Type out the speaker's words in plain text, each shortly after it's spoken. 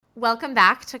Welcome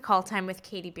back to Call Time with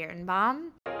Katie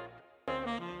Birnbaum.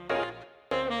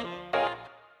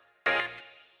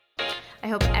 I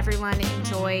hope everyone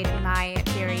enjoyed my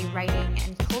very writing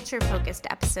and culture-focused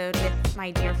episode with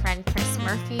my dear friend Chris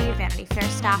Murphy, Vanity Fair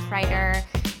staff writer.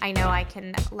 I know I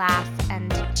can laugh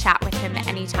and chat with him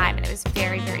anytime, and it was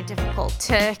very, very difficult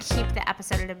to keep the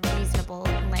episode at a reasonable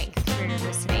length for your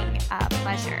listening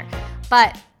pleasure.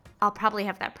 But I'll probably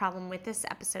have that problem with this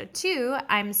episode too.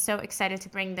 I'm so excited to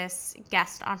bring this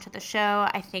guest onto the show.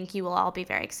 I think you will all be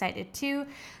very excited too.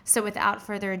 So without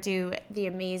further ado, the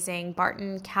amazing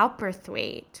Barton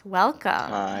Cowperthwaite. Welcome.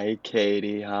 Hi,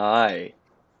 Katie. Hi.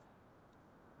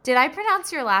 Did I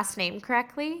pronounce your last name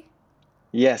correctly?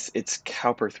 Yes, it's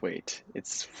Cowperthwaite.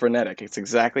 It's frenetic. It's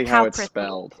exactly how it's Cowperthwaite.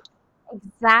 spelled.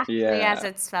 Exactly as Yeah.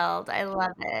 it's spelled. I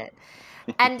love it.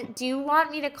 And do you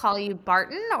want me to call you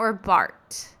Barton or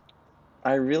Bart?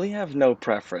 I really have no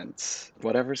preference.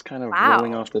 Whatever's kind of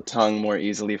rolling Wow. off the tongue more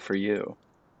easily for you.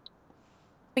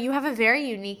 You have a very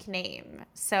unique name.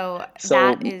 So So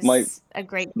that my is a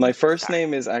great my place to first start.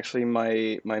 name is actually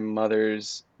my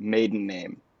mother's maiden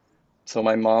name. So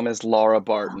my mom is Laura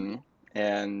Barton,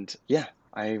 and yeah,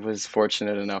 I was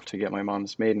fortunate enough to get my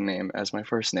mom's maiden name as my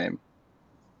first name.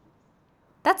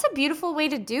 That's a beautiful way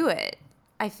to do it,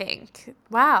 I think.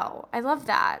 Wow, I love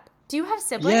that. Do you have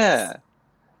siblings? Yeah,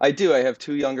 I do. I have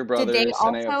two younger Did they brothers,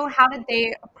 and I have also, how did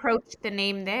they approach the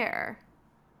name there?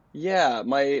 Yeah,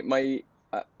 my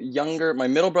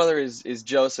middle brother is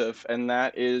Joseph, and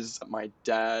that is my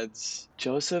dad's.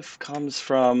 Joseph comes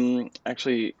from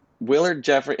actually Willard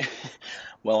Jeffrey.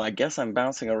 Well, I guess I'm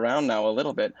bouncing around now a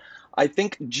little bit. I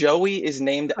think Joey is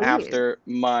named Please. after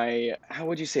my, how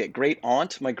would you say it, great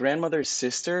aunt, my grandmother's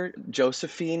sister,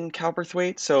 Josephine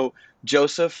Cowperthwaite. So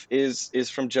Joseph is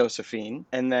from Josephine,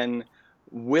 and then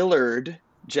Willard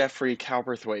Jeffrey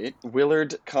Cowperthwaite.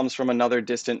 Willard comes from another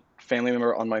distant family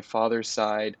member on my father's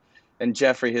side, and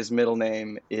Jeffrey, his middle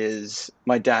name, is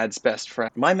my dad's best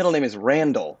friend. My middle name is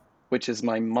Randall, which is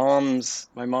my mom's.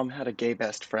 My mom had a gay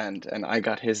best friend, and I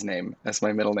got his name as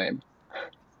my middle name.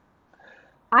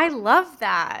 I love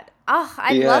that. Oh,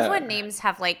 I love when Yeah, names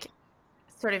have like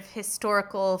sort of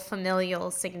historical familial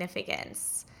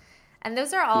significance. And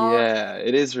those are all, yeah,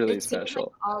 it is really it seems like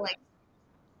special. all like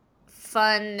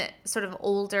fun sort of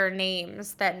older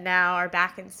names that now are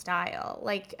back in style.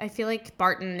 Like I feel like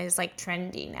Barton is like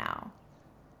trendy now.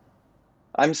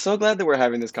 I'm so glad that we're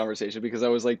having this conversation because I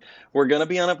was like, we're gonna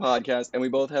be on a podcast and we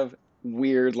both have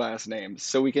weird last names,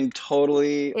 so we can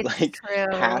totally It's like true.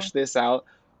 hash this out.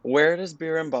 Where does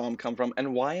beer and bomb come from,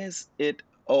 and why is it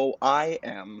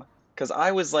OIM? Because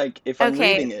I was like, if I'm Okay.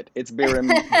 reading it, it's beer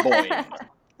and boim.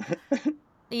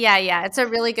 Yeah, yeah, it's a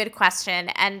really good question,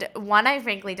 and one I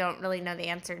frankly don't really know the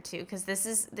answer to because this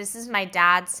is my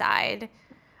dad's side,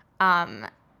 um,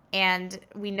 and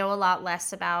we know a lot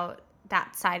less about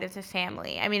that side of the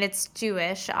family. I mean, it's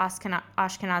Jewish,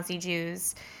 Ashkenazi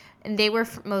Jews, and they were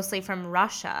mostly from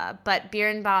Russia. But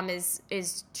Birnbaum is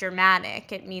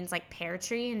Germanic. It means like pear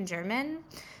tree in German,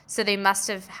 so they must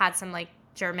have had some like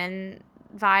German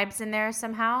vibes in there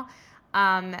somehow.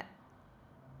 Um,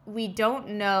 we don't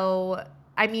know.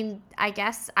 I mean, I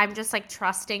guess I'm just like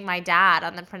trusting my dad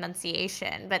on the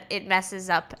pronunciation, but it messes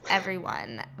up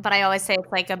everyone. But I always say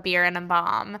it's like a beer and a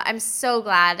bomb. I'm so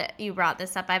glad you brought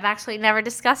this up. I've actually never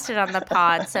discussed it on the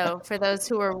pod. So for those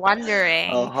who are Oh,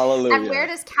 wondering, and where hallelujah.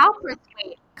 does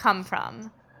Cowperthwaite come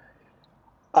from?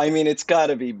 I mean, it's got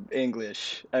to be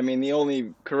English. I mean, the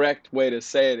only correct way to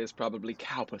say it is probably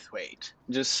Cowperthwaite.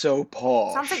 Just so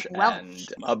Sounds like posh and Welsh.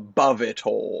 above it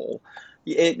all.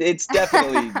 It's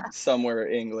definitely somewhere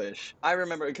English. I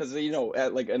remember because,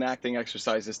 at like an acting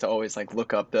exercise is to always like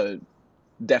look up the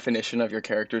definition of your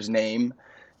character's name.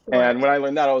 Sure. And when I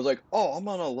learned that, I was like, oh, I'm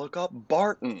gonna look up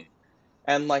Barton.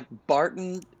 And like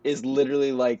Barton is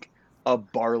literally like a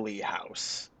barley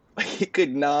house. Like it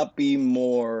could not be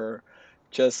more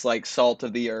just like salt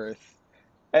of the earth.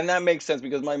 And that makes sense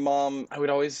because my mom, I would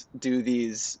always do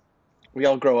these. We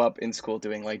all grow up in school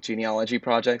doing like genealogy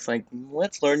projects, like,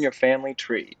 let's learn your family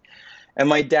tree. And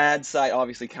my dad's side,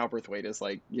 obviously, Cowperthwaite is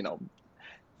like,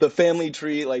 the family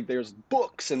tree, like, there's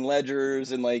books and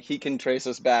ledgers, and like, he can trace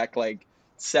us back like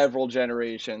several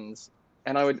generations.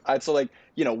 And I'd so like,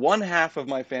 one half of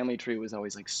my family tree was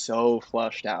always like so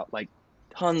flushed out, like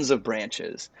tons of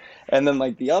branches. And then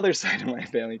like the other side of my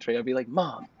family tree, I'd be like,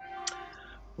 Mom,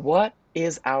 what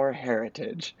is our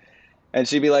heritage? And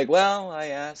she'd be like, well, I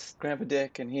asked Grandpa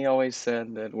Dick, and he always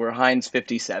said that we're Heinz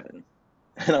 57.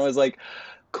 And I was like,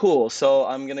 cool, so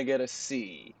I'm gonna get a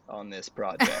C on this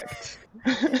project.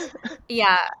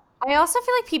 Yeah. I also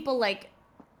feel like people like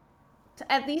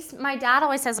At least my dad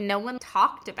always says no one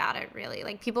talked about it really.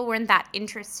 Like people weren't that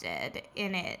interested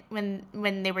in it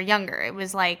when they were younger. It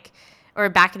was like, or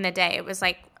back in the day, it was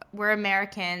like we're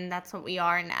American, that's what we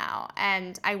are now.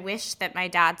 And I wish that my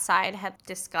dad's side had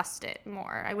discussed it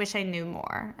more. I wish I knew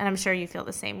more. And I'm sure you feel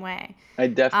the same way. I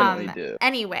definitely do.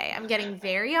 Anyway, I'm getting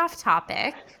very off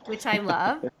topic, which I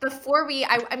love. Before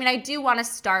I mean, I do want to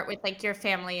start with like your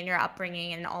family and your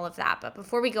upbringing and all of that. But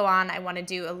before we go on, I want to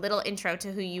do a little intro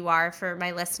to who you are for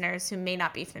my listeners who may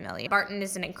not be familiar. Barton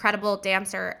is an incredible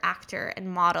dancer, actor, and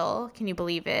model. Can you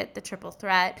believe it? The triple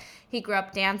threat. He grew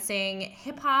up dancing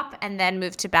hip hop and then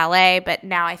moved to ballet, but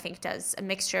now I think does a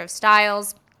mixture of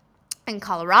styles in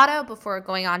Colorado before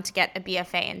going on to get a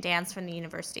BFA in dance from the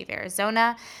University of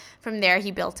Arizona. From there, he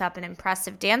built up an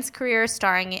impressive dance career,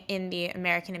 starring in the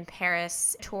American in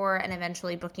Paris tour and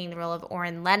eventually booking the role of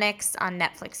Oren Lennox on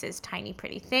Netflix's Tiny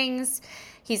Pretty Things.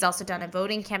 He's also done a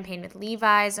voting campaign with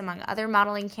Levi's, among other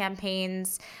modeling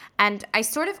campaigns. And I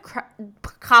sort of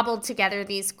cobbled together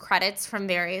these credits from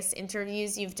various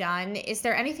interviews you've done. Is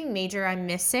there anything major I'm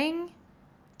missing?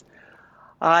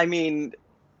 I mean,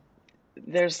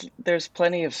 there's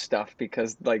plenty of stuff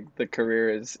because like the career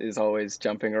is always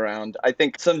jumping around. I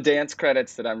think some dance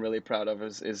credits that I'm really proud of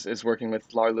is working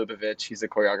with Lar Lubavitch. He's a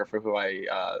choreographer who I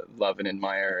love and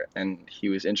admire, and he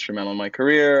was instrumental in my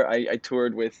career. I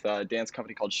toured with a dance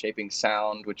company called Shaping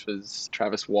Sound, which was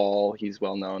Travis Wall. He's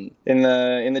well known in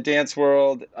the dance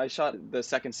world. I shot the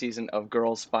second season of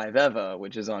Girls Five Eva,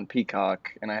 which is on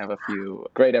Peacock, and I have a few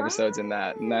great episodes in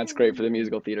that, and that's great for the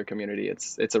musical theater community.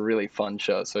 It's a really fun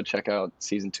show, so check out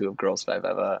season 2 of Girls Five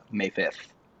Eva May 5th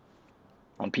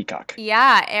on Peacock.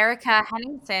 Yeah, Erica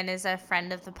Henningsen is a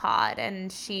friend of the pod,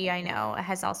 and she, I know,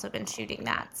 has also been shooting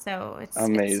that. So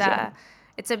Amazing.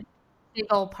 it's a big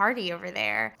old party over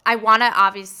there. I want to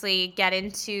obviously get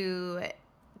into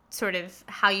sort of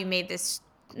how you made this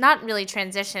not really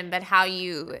transition, but how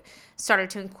you started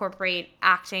to incorporate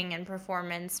acting and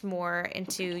performance more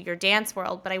into your dance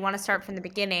world. But I want to start from the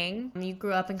beginning. You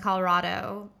grew up in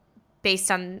Colorado.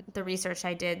 Based on the research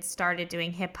I did, started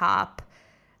doing hip hop.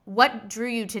 What drew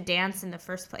you to dance in the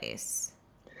first place?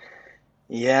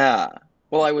 Yeah.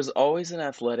 Well, I was always an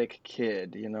athletic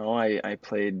kid. I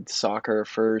played soccer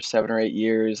for 7 or 8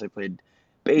 years. I played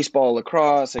baseball,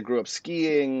 lacrosse. I grew up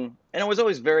skiing, and I was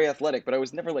always very athletic, but I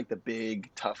was never like the big,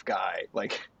 tough guy.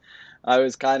 Like, I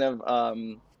was kind of,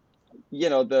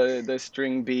 the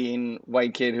string bean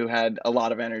white kid who had a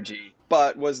lot of energy,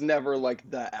 but was never like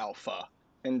the alpha.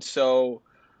 And so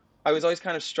I was always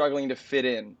kind of struggling to fit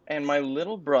in. And my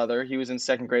little brother, he was in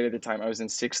second grade at the time. I was in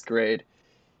sixth grade.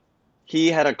 He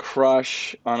had a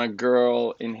crush on a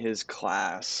girl in his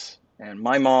class. And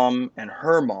my mom and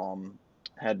her mom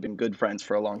had been good friends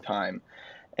for a long time.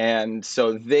 And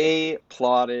so they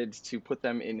plotted to put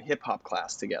them in hip hop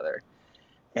class together.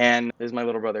 And there's my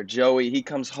little brother Joey. He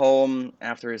comes home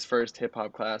after his first hip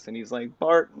hop class and he's like,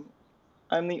 Barton,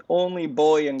 I'm the only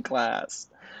boy in class.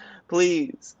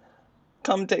 Please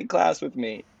come take class with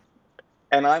me.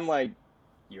 And I'm like,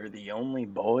 you're the only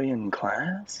boy in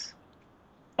class?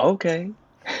 Okay.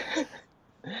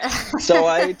 So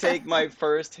I take my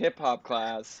first hip hop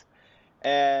class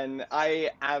and I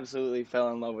absolutely fell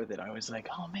in love with it. I was like,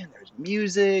 oh man, there's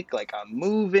music, like I'm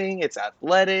moving, it's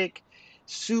athletic,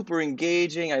 super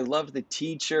engaging. I love the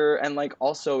teacher, and like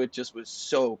also it just was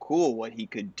so cool what he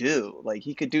could do. Like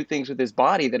he could do things with his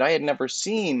body that I had never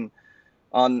seen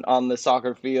on the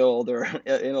soccer field or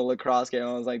in a lacrosse game.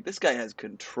 I was like, this guy has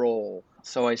control.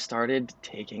 So I started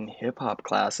taking hip hop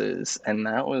classes, and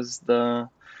that was the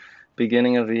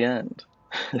beginning of the end.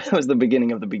 That was the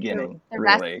beginning of the beginning, The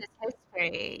rest really. is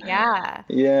history. Yeah.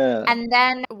 Yeah. And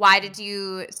then why did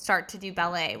you start to do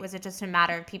ballet? Was it just a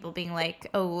matter of people being like,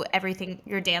 oh, everything,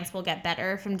 your dance will get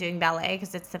better from doing ballet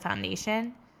because it's the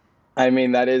foundation? I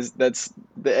mean,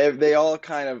 they all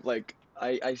kind of like,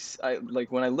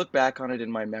 like when I look back on it in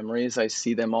my memories, I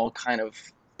see them all kind of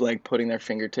like putting their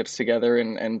fingertips together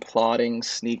and plotting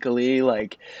sneakily,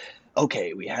 like,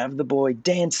 okay, we have the boy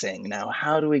dancing. Now,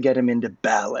 how do we get him into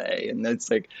ballet? And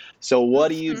that's like, so what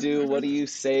do you do? What do you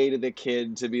say to the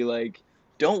kid to be like,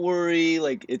 don't worry,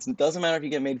 like, it doesn't matter if you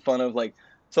get made fun of. Like,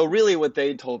 so really what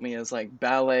they told me is like,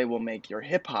 ballet will make your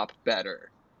hip hop better.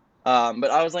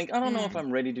 But I was like, I don't know if Mm.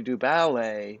 I'm ready to do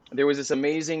ballet. There was this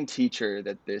amazing teacher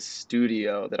that this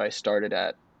studio that I started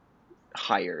at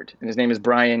hired, and his name is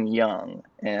Brian Young,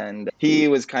 and he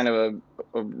was kind of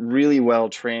a really well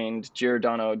trained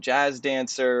Giordano jazz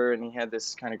dancer, and he had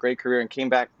this kind of great career and came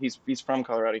back. He's from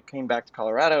Colorado. He came back to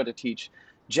Colorado to teach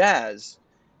jazz,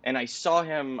 And I saw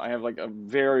him. I have like a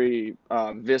very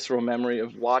visceral memory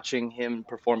of watching him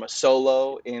perform a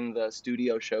solo in the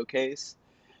studio showcase,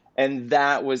 and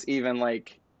that was even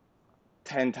like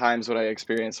 10 times what I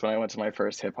experienced when I went to my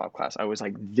first hip hop class. I was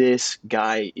like, this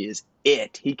guy is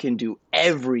it. He can do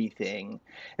everything.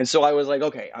 And so I was like,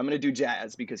 okay, I'm going to do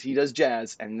jazz because he does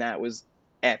jazz. And that was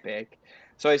epic.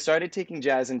 So I started taking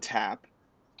jazz and tap.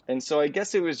 And so I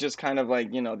guess it was just kind of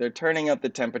like, they're turning up the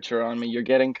temperature on me. You're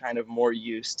getting kind of more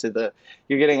used to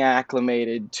you're getting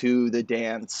acclimated to the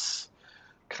dance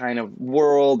kind of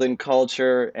world and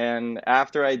culture. And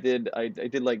after I did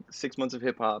like 6 months of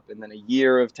hip hop and then a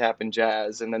year of tap and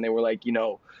jazz. And then they were like,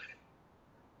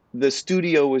 the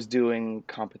studio was doing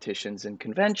competitions and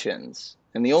conventions.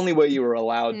 And the only way you were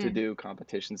allowed to Mm, do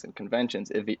competitions and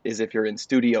conventions is if you're in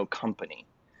studio company.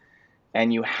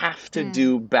 And you have to mm.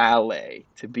 do ballet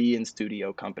to be in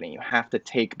studio company. You have to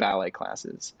take ballet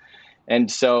classes.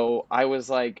 And so I was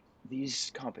like,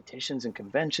 these competitions and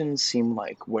conventions seem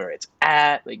like where it's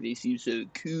at. Like they seem so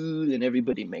cool, and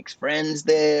everybody makes friends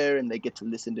there, and they get to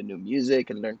listen to new music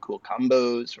and learn cool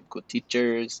combos from cool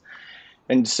teachers.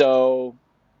 And so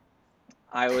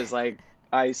I was like,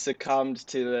 I succumbed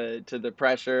to the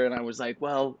pressure, and I was like,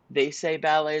 well, they say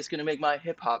ballet is gonna make my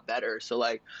hip hop better, so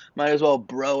like, might as well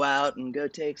bro out and go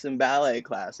take some ballet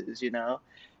classes.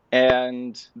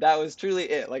 And that was truly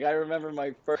it. Like I remember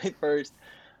my first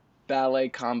ballet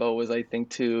combo was I think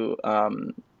to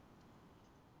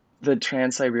the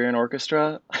Trans-Siberian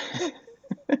Orchestra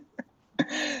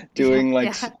Yeah, doing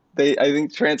like yeah. they I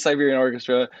think Trans-Siberian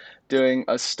Orchestra doing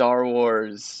a Star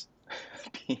Wars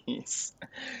piece.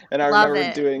 And I Love remember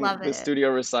it. doing Love the it. studio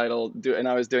recital and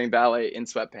I was doing ballet in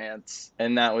sweatpants,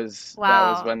 and that was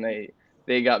Wow. when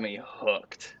they got me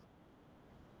hooked.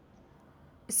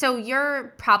 So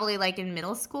you're probably like in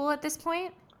middle school at this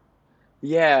point?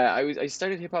 Yeah, I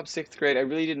started hip hop 6th grade. I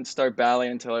really didn't start ballet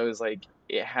until I was like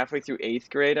halfway through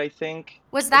 8th grade, I think.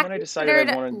 Was And that then I decided I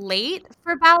considered wanted. late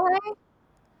for ballet?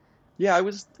 Yeah, I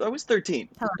was 13.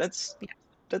 Tell us. That's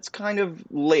that's kind of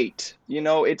late.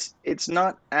 It's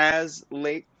not as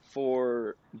late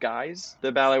for guys.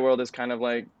 The ballet world is kind of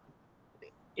like,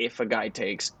 if a guy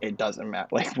takes, it doesn't matter.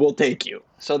 Like, we'll take you.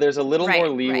 So there's a little more Right,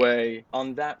 right. leeway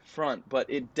on that front, but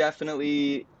it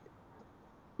definitely,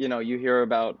 you hear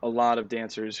about a lot of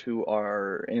dancers who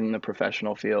are in the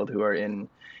professional field, who are in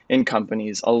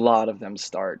companies. A lot of them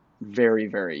start very,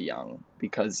 very young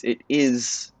because it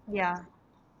is Yeah.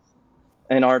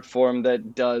 an art form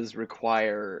that does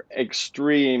require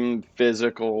extreme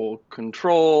physical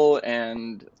control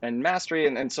and mastery,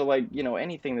 and so like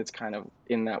anything that's kind of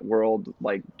in that world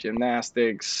like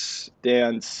gymnastics,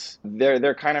 dance,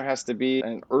 there kind of has to be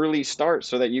an early start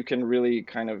so that you can really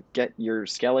kind of get your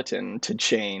skeleton to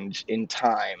change in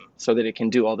time so that it can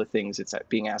do all the things it's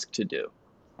being asked to do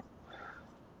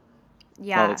while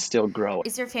Yeah. it's still growing.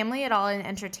 Is your family at all in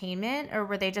entertainment, or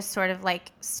were they just sort of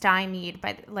like stymied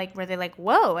by like were they like,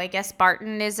 "Whoa, I guess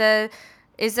Barton is a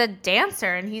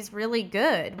dancer and he's really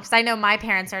good." Because I know my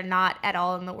parents are not at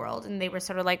all in the world and they were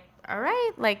sort of like, "All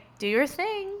right, like do your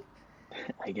thing."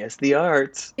 I guess the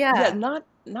arts. Yeah, Yeah.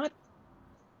 not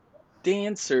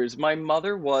dancers. My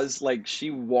mother was like,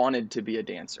 she wanted to be a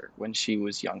dancer when she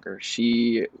was younger.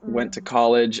 She went to Mm.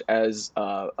 college as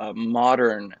a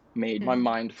modern maid. My Mm.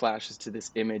 mind flashes to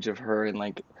this image of her in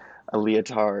like a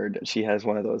leotard. She has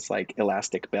one of those like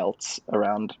elastic belts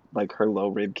around like her low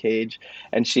rib cage,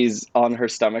 and she's on her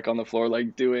stomach on the floor,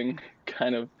 like doing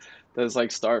kind of those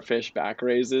like starfish back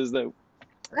raises that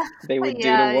they would do to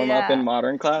Yeah, warm up in yeah.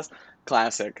 modern class.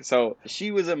 Classic. So she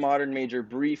was a modern major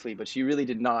briefly, but she really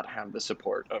did not have the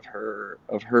support of her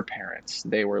parents.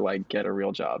 They were like, get a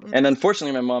real job. Mm. And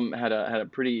unfortunately, my mom had a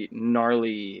pretty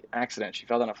gnarly accident. She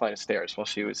fell down a flight of stairs while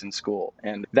she was in school,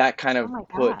 and that kind Oh of my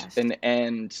put gosh. an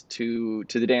end to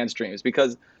the dance dreams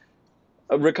because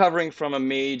recovering from a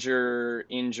major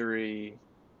injury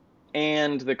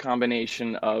and the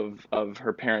combination of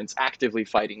her parents actively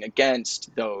fighting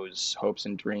against those hopes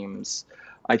and dreams,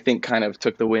 I think kind of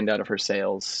took the wind out of her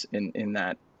sails in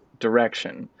that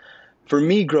direction. For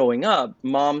me growing up,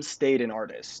 mom stayed an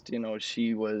artist.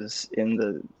 She was in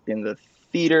the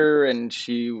theater, and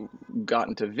she got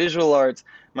into visual arts.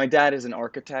 My dad is an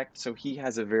architect, so he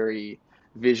has a very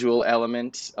visual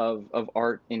element of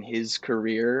art in his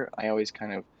career.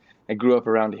 I grew up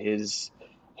around his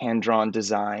hand drawn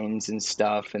designs and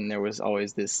stuff, and there was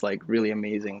always this like really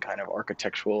amazing kind of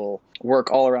architectural work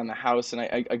all around the house. And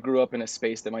I grew up in a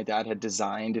space that my dad had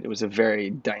designed. It was a very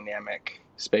dynamic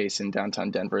space in downtown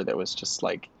Denver that was just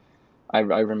like I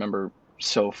remember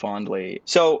so fondly.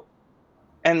 So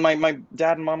And my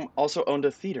dad and mom also owned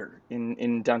a theater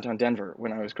in downtown Denver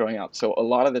when I was growing up. So a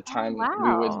lot of the Oh, time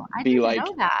we would wow. I be didn't like,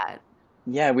 know that.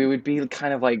 yeah, we would be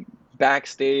kind of like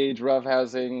backstage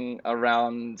roughhousing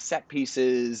around set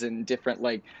pieces and different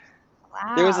like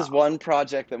there was this Wow. one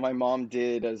project that my mom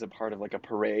did as a part of like a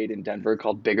parade in Denver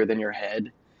called Bigger Than Your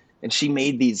Head. And she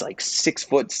made these like 6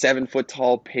 foot, 7 foot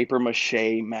tall paper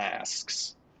mache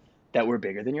masks that were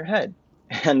bigger than your head.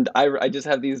 And I just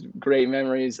have these great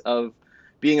memories of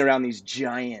being around these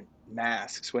giant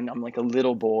masks when I'm like a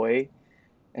little boy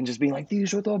and just being like,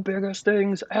 these are the biggest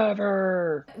things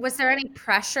ever. Was there any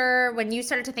pressure when you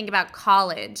started to think about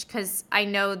college? Because I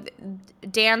know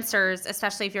dancers,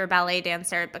 especially if you're a ballet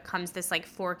dancer, it becomes this like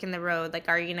fork in the road. Like,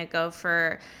 are you going to go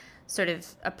for sort of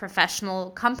a professional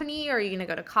company or are you going to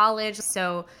go to college?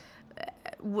 So,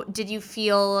 did you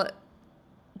feel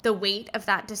the weight of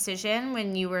that decision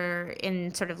when you were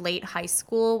in sort of late high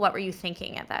school? What were you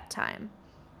thinking at that time?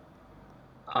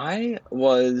 I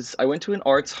went to an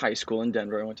arts high school in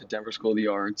Denver. I went to Denver School of the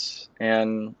Arts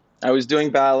and I was doing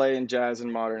ballet and jazz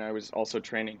and modern. I was also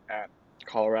training at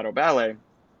Colorado Ballet.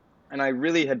 And I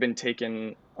really had been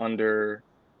taken under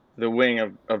the wing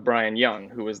of Brian Young,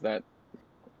 who was that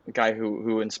guy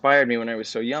who inspired me when I was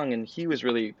so young, and he was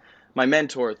really my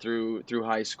mentor through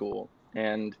high school.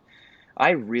 And I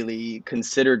really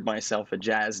considered myself a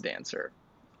jazz dancer,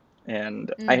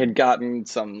 and I had Mm. gotten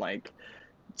some like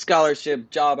scholarship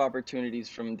job opportunities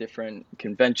from different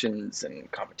conventions and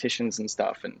competitions and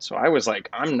stuff, and so I was like,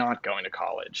 I'm not going to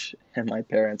college. And my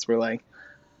parents were like,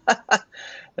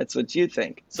 that's what you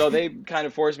think. So they kind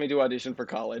of forced me to audition for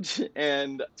college.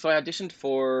 And so I auditioned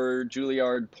for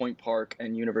Juilliard, Point Park,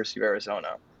 and University of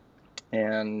Arizona.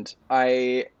 And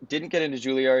I didn't get into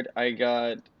Juilliard. I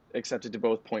got accepted to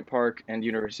both Point Park and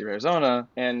University of Arizona.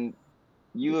 And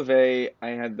U of A, I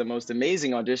had the most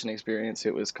amazing audition experience.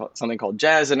 It was something called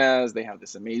Jazz. They have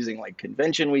this amazing like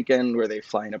convention weekend where they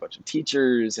fly in a bunch of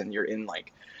teachers and you're in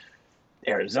like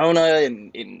Arizona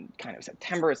in kind of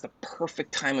September. It's the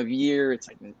perfect time of year. It's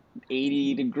like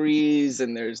 80 degrees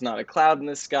and there's not a cloud in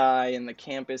the sky and the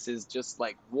campus is just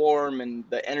like warm and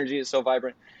the energy is so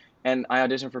vibrant. And I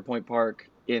auditioned for Point Park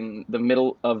in the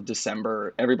middle of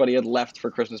December. Everybody had left for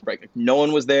Christmas break. Like, no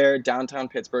one was there. Downtown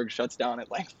Pittsburgh shuts down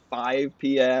at like 5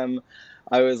 p.m.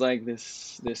 I was like,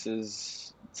 this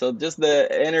is so just the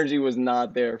energy was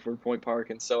not there for Point Park.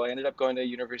 And so I ended up going to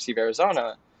University of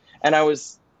Arizona. And I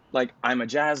was like, I'm a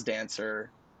jazz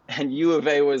dancer. And U of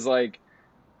A was like,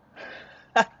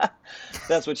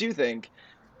 that's what you think.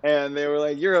 And they were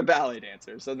like, you're a ballet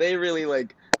dancer. So they really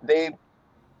like, they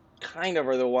kind of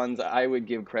are the ones I would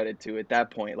give credit to at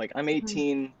that point. Like, I'm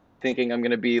 18 thinking I'm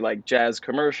going to be like jazz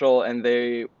commercial. And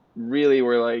they really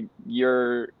were like,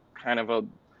 you're kind of a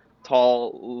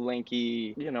tall,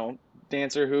 lanky,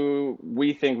 dancer who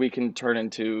we think we can turn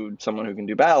into someone who can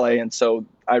do ballet. And so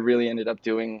I really ended up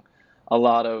doing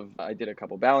I did a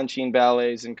couple Balanchine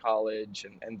ballets in college,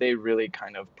 and they really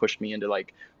kind of pushed me into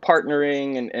like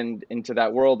partnering and into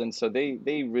that world. And so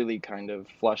they really kind of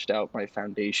flushed out my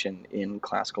foundation in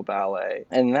classical ballet.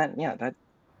 And that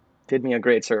did me a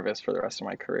great service for the rest of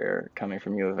my career coming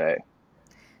from U of A.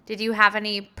 Did you have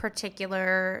any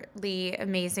particularly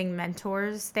amazing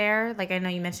mentors there? Like I know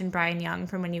you mentioned Brian Young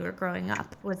from when you were growing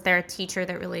up. Was there a teacher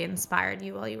that really inspired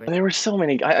you while you were There there? were so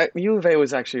many. U of A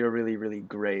was actually a really, really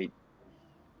great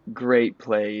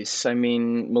place. I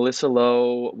mean, Melissa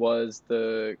Lowe was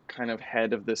the kind of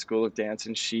head of the School of Dance,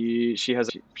 and she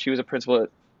was a principal at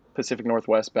Pacific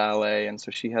Northwest Ballet, and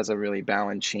so she has a really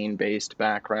Balanchine based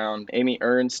background. Amy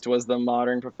Ernst was the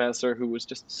modern professor who was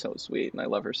just so sweet, and I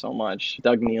love her so much.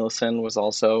 Doug Nielsen was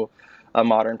also a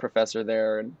modern professor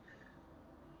there, and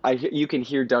you can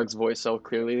hear Doug's voice so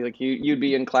clearly. Like you'd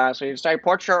be in class and he'd say,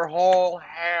 "Put your whole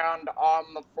hand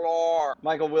on the floor."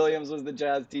 Michael Williams was the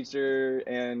jazz teacher,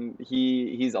 and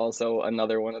he's also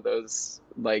another one of those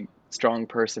like strong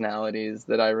personalities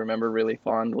that I remember really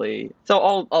fondly. So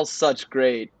all such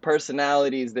great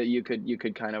personalities that you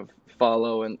could kind of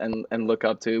follow and look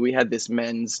up to. We had this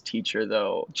men's teacher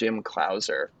though, Jim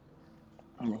Clouser.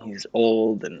 I mean, he's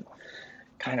old and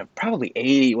kind of probably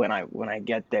 80 when I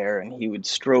get there, and he would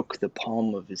stroke the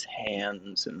palm of his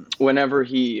hands, and whenever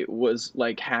he was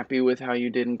like happy with how you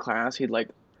did in class, he'd like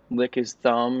lick his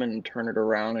thumb and turn it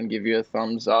around and give you a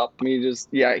thumbs up. He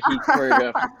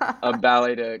choreographed a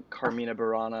ballet to Carmina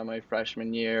Burana my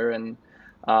freshman year, and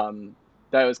um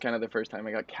that was kind of the first time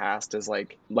I got cast as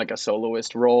like a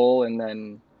soloist role, and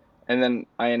then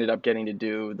I ended up getting to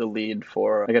do the lead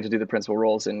for, I got to do the principal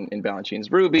roles in Balanchine's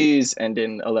Rubies and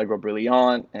in Allegro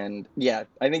Brilliant. And yeah,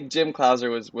 I think Jim Clouser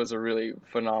was a really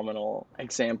phenomenal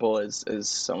example as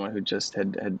someone who just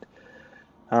had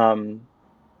Um,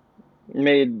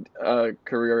 Made a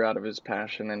career out of his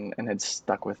passion and had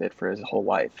stuck with it for his whole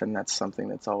life. And that's something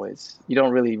that's always, you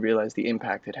don't really realize the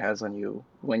impact it has on you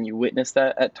when you witness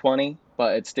that at 20,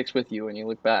 but it sticks with you when you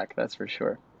look back, that's for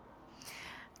sure.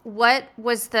 What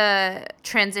was the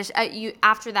transition? You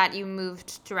after that you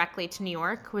moved directly to New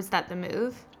York. Was that the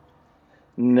move?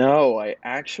 No, I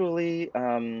actually,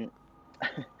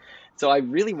 so I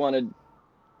really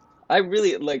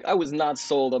like, I was not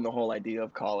sold on the whole idea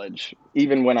of college,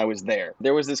 even when I was there.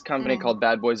 There was this company Mm. called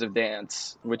Bad Boys of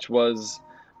Dance, which was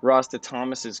Rasta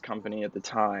Thomas's company at the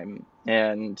time.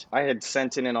 And I had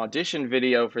sent in an audition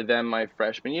video for them my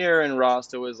freshman year, and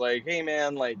Rasta was like, hey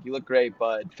man, like, you look great,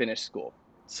 but finish school.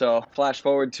 So, flash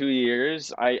forward 2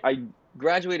 years, I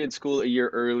graduated school a year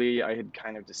early. I had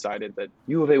kind of decided that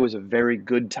U of A was a very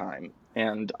good time.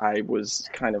 And I was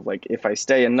kind of like, if I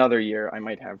stay another year, I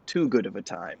might have too good of a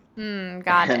time.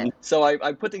 Got it. And so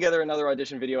I put together another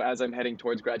audition video as I'm heading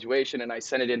towards graduation, and I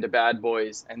sent it into Bad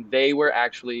Boys, and they were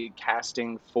actually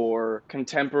casting for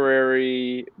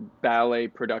contemporary ballet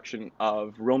production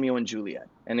of Romeo and Juliet.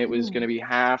 And it was going Mm, to be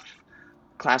half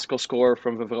classical score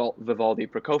from Vivaldi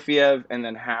Prokofiev, and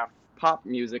then half pop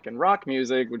music and rock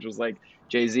music, which was like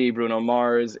Jay-Z, Bruno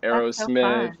Mars, that's so Aerosmith.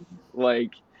 fun.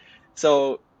 Like,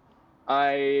 so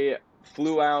I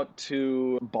flew out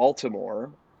to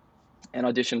Baltimore and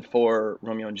auditioned for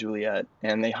Romeo and Juliet,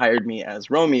 and they hired me as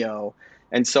Romeo.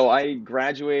 And so I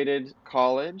graduated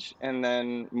college and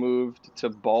then moved to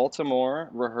Baltimore,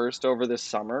 rehearsed over the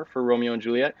summer for Romeo and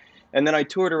Juliet, and then I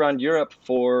toured around Europe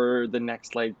for the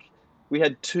next like we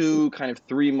had two kind of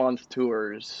 3 month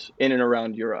tours in and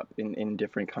around Europe in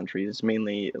different countries,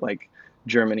 mainly like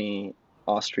Germany,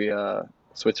 Austria,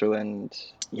 Switzerland,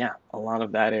 yeah, a lot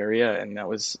of that area. And that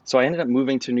was so I ended up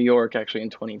moving to New York actually in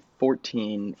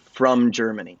 2014 from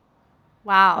Germany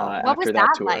Wow. What was after that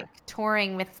that like tour.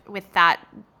 touring with that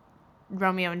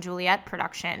Romeo and Juliet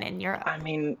production in I Europe?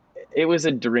 mean, it was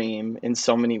a dream in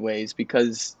so many ways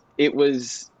because it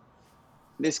was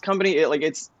this company,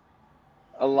 it's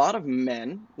a lot of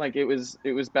men. Like it was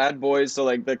Bad Boys, so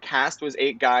like the cast was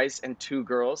 8 guys and 2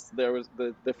 girls. There was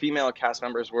the female cast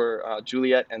members were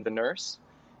Juliet and the nurse,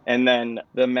 and then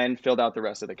the men filled out the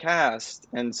rest of the cast.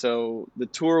 And so the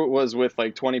tour was with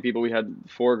like 20 people. We had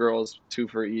 4 girls, two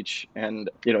for each, and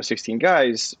 16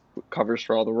 guys, covers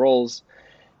for all the roles.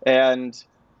 And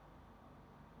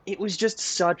it was just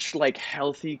such like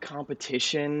healthy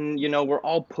competition. We're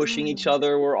all pushing each Mm.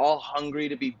 other, we're all hungry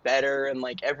to be better, and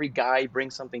like every guy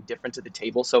brings something different to the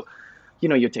table. So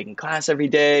you're taking class every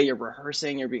day, you're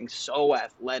rehearsing, you're being so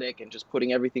athletic and just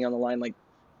putting everything on the line. Like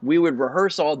we would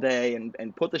rehearse all day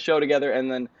and put the show together,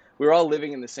 and then we were all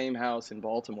living in the same house in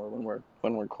Baltimore when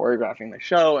we're choreographing the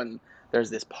show. And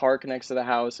there's this park next to the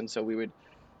house, and so we would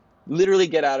literally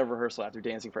get out of rehearsal after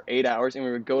dancing for 8 hours, and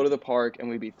we would go to the park and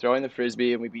we'd be throwing the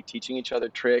frisbee and we'd be teaching each other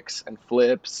tricks and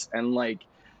flips and like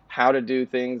how to do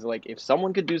things. Like if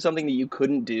someone could do something that you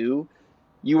couldn't do,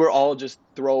 you were all just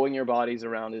throwing your bodies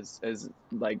around as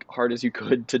like hard as you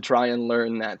could to try and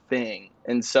learn that thing.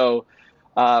 And so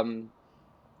um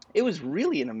it was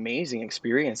really an amazing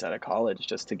experience out of college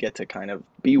just to get to kind of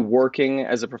be working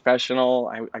as a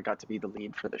professional. I got to be the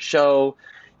lead for the show.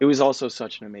 It was also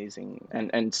such an amazing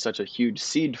and such a huge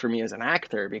seed for me as an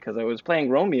actor because I was playing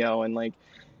Romeo, and like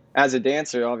as a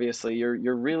dancer, obviously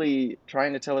you're really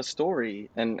trying to tell a story,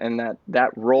 and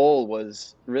that role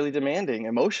was really demanding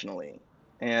emotionally.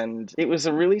 And it was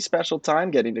a really special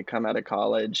time getting to come out of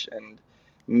college and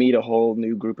meet a whole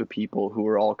new group of people who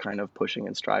were all kind of pushing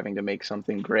and striving to make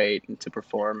something great and to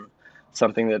perform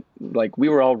something that like we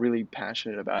were all really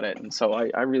passionate about it. And so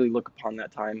I really look upon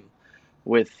that time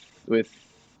with with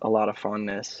a lot of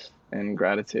fondness and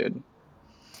gratitude.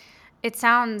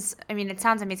 I mean, it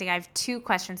sounds amazing. I have two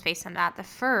questions based on that. The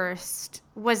first,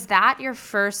 was that your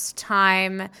first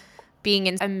time being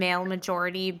in a male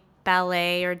majority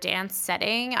ballet or dance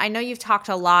setting? I know you've talked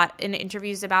a lot in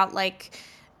interviews about like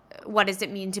what does it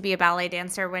mean to be a ballet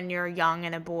dancer when you're young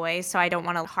and a boy, so I don't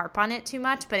want to harp on it too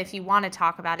much, but if you want to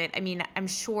talk about it, I mean, I'm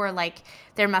sure like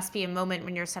there must be a moment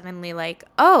when you're suddenly like,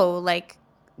 "Oh, like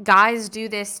guys do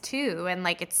this too," and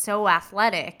like it's so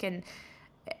athletic and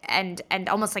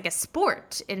almost like a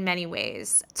sport in many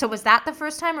ways. So was that the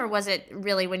first time, or was it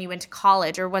really when you went to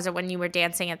college, or was it when you were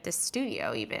dancing at this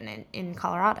studio even in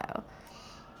Colorado?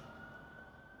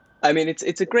 I mean,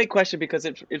 it's a great question because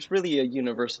it's really a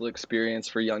universal experience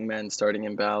for young men starting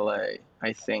in ballet.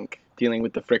 I think dealing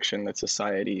with the friction that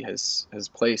society has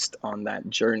placed on that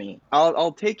journey.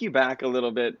 I'll take you back a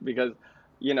little bit because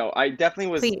I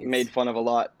definitely was made Please. fun of a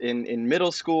lot in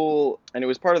middle school, and it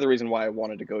was part of the reason why I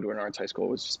wanted to go to an arts high school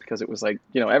was just because it was like,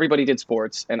 everybody did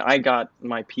sports, and I got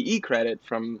my PE credit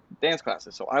from dance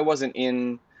classes. So I wasn't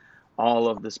in all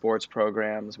of the sports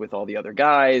programs with all the other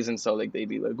guys, and so like they'd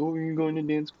be like, "Oh, are you going to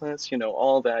dance class?"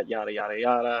 All that yada yada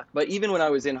yada. But even when I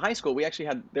was in high school, we actually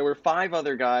had there were five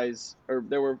other guys, or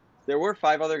there were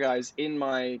five other guys in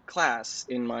my class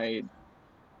in my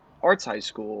arts high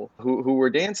school who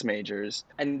were dance majors,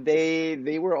 and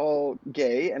they were all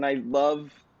gay, and I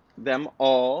love them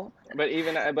all.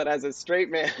 But as a straight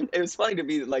man, it was funny to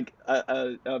be like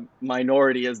a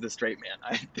minority as the straight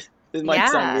man. It might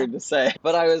sound Yeah. weird to say,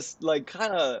 but I was like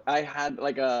I had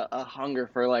like a hunger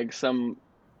for like some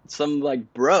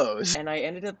like bros, and I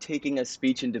ended up taking a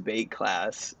speech and debate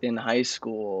class in high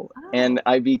school, and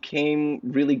Oh. I became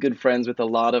really good friends with a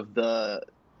lot of the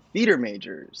theater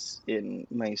majors in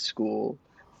my school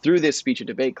through this speech and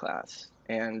debate class.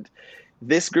 And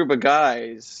this group of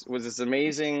guys was this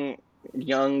amazing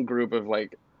young group of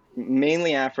like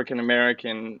mainly African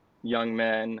American young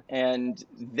men, and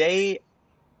they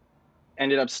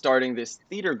ended up starting this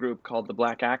theater group called the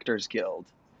Black Actors Guild.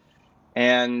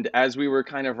 And as we were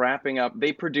kind of wrapping up,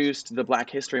 they produced the Black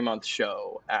History Month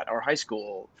show at our high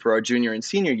school for our junior and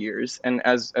senior years. And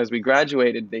as we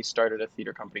graduated, they started a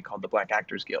theater company called the Black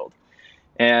Actors Guild.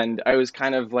 And I was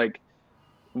kind of like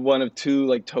one of two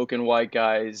like token white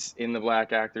guys in the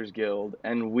Black Actors Guild,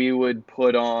 and we would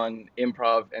put on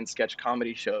improv and sketch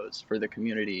comedy shows for the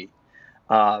community.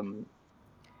 Um,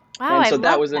 Wow, and I so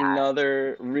that love was that.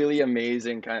 another really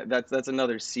amazing kind of that's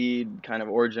another seed kind of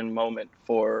origin moment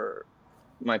for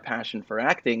my passion for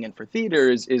acting and for theater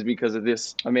is because of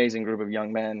this amazing group of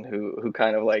young men who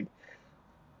kind of like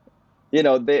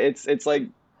it's like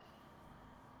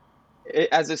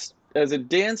as a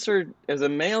dancer, as a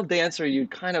male dancer, you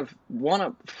kind of want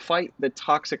to fight the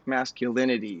toxic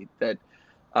masculinity that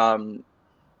um,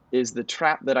 is the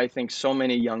trap that I think so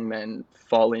many young men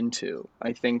fall into.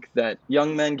 I think that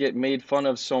young men get made fun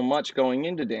of so much going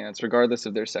into dance, regardless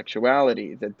of their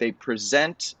sexuality, that they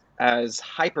present as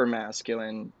hyper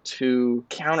masculine to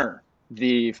counter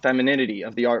the femininity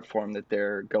of the art form that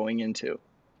they're going into.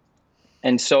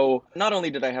 And so not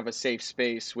only did I have a safe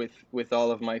space with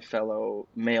all of my fellow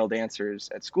male dancers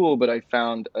at school, but I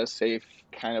found a safe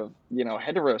kind of,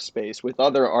 hetero space with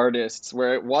other artists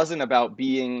where it wasn't about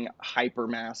being hyper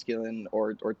masculine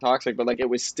or toxic, but like it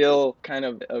was still kind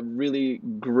of a really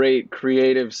great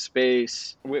creative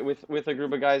space with a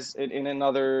group of guys in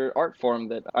another art form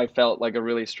that I felt like a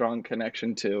really strong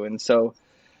connection to. And so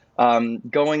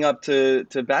going up to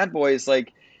Bad Boys,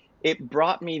 like it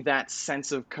brought me that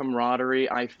sense of camaraderie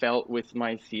I felt with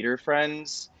my theater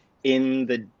friends in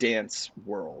the dance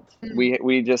world. Mm.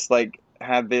 We just like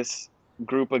had this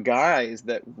group of guys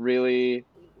that really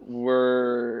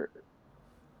were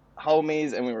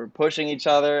homies, and we were pushing each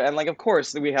other, and like of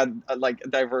course we had like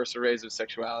diverse arrays of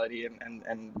sexuality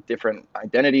and different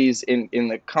identities in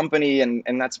the company, and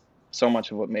that's so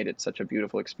much of what made it such a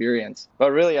beautiful experience.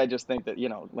 But really I just think that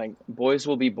like boys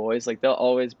will be boys, like they'll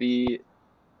always be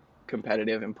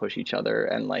competitive and push each other,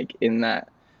 and like in that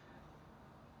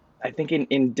I think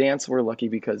in dance we're lucky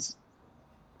because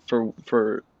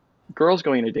for girls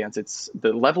going to dance, it's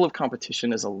the level of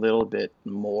competition is a little bit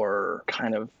more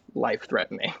kind of life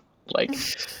threatening. Like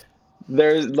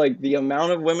there's like the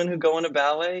amount of women who go into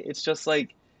ballet, it's just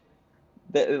like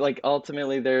that, like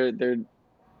ultimately they're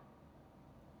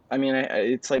I mean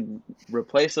it's like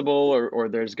replaceable, or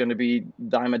there's going to be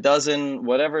dime a dozen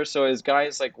whatever. So as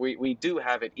guys, like we do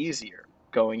have it easier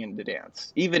going into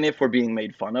dance, even if we're being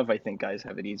made fun of. I think guys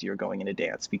have it easier going into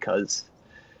dance because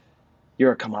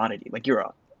you're a commodity, like you're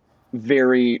a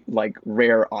very like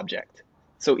rare object.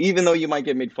 So even though you might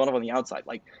get made fun of on the outside,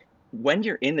 like when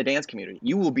you're in the dance community,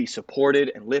 you will be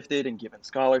supported and lifted and given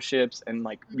scholarships, and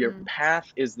like your Mm.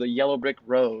 path is the yellow brick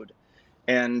road,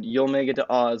 and you'll make it to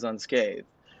Oz unscathed.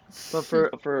 But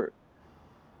for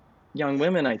young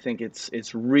women, I think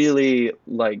it's really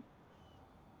like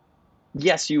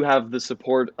yes, you have the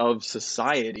support of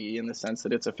society in the sense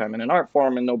that it's a feminine art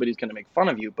form and nobody's going to make fun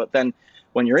of you, but then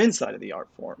when you're inside of the art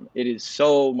form, it is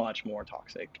so much more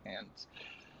toxic and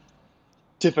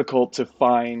difficult to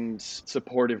find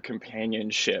supportive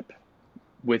companionship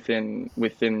within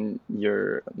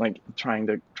your like trying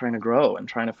to grow and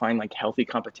trying to find like healthy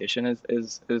competition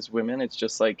as women. It's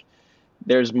just like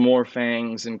there's more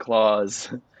fangs and claws.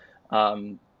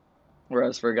 um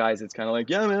Whereas for guys, it's kind of like,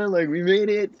 yeah, man, like we made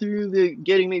it through the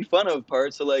getting made fun of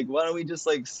part, so like why don't we just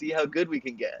like see how good we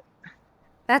can get.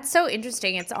 That's so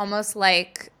interesting. It's almost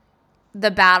like the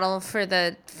battle for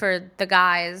the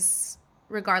guys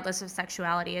regardless of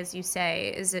sexuality, as you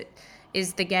say,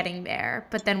 is the getting there.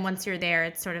 But then once you're there,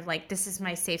 it's sort of like, this is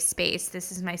my safe space,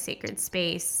 this is my sacred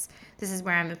space, this is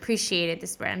where I'm appreciated,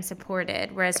 this is where I'm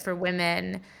supported. Whereas for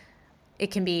women, it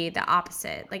can be the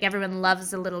opposite. Like, everyone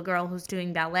loves a little girl who's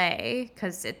doing ballet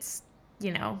because it's,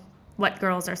 you know, what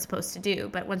girls are supposed to do.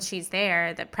 But once she's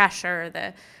there, the pressure,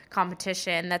 the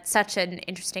competition, that's such an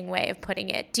interesting way of putting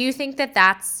it. Do you think that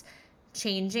that's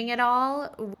changing at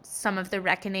all? Some of the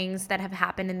reckonings that have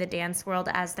happened in the dance world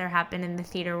as there have been in the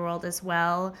theater world as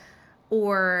well?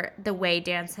 Or the way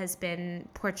dance has been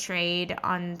portrayed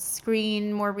on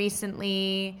screen more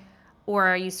recently? Or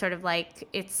are you sort of like,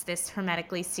 it's this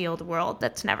hermetically sealed world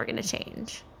that's never going to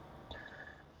change?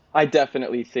 I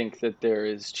definitely think that there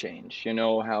is change. You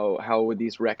know, how would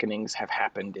these reckonings have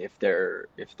happened if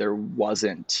there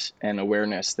wasn't an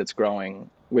awareness that's growing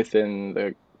within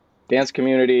the dance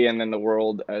community and then the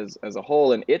world as a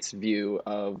whole and its view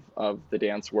of the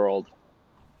dance world.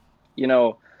 You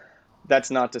know,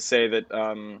 that's not to say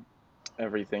that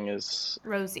everything is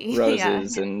Rosie, yeah.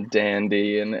 roses and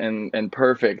dandy and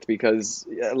perfect because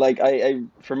like I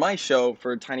for my show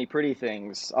for Tiny Pretty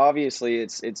Things, obviously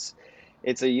it's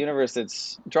a universe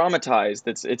that's dramatized,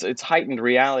 it's heightened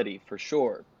reality for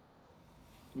sure.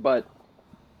 But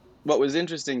what was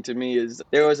interesting to me is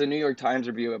there was a New York Times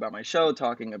review about my show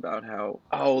talking about how,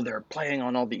 oh, they're playing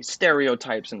on all these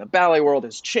stereotypes and the ballet world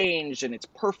has changed and it's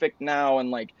perfect now.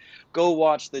 And like, go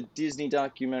watch the Disney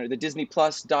documentary, the Disney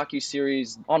Plus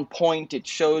docuseries On Point. It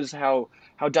shows how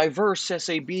diverse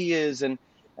SAB is and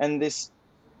this,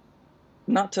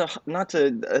 not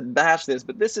to bash this,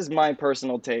 but this is my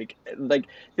personal take. Like,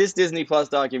 this Disney Plus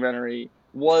documentary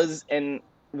was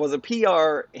a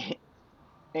PR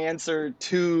answer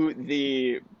to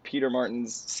the Peter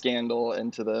Martins scandal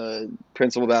and to the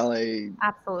principal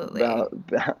Absolutely.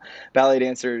 ballet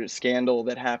dancer scandal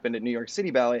that happened at New York City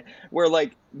Ballet, where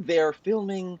like they're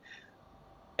filming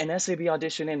an SAB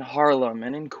audition in Harlem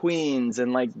and in Queens,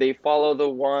 and like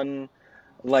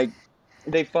like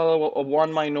they follow a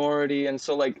one minority, and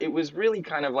so like it was really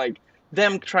kind of like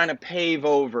them trying to pave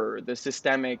over the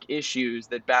systemic issues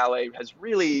that ballet has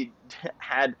really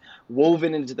had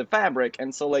woven into the fabric.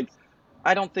 And so like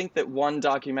I don't think that one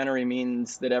documentary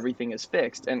means that everything is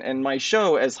fixed. And my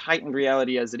show, as heightened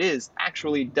reality as it is,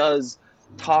 actually does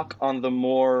talk on the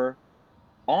more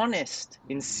honest,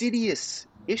 insidious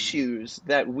issues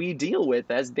that we deal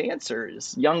with as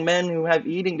dancers. Young men who have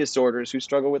eating disorders, who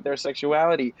struggle with their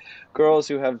sexuality, girls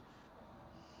who have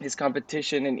his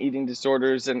competition and eating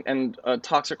disorders and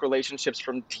toxic relationships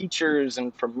from teachers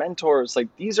and from mentors. Like,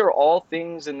 these are all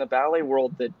things in the ballet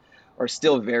world that are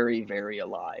still very, very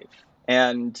alive.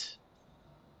 And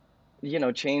you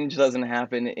know, change doesn't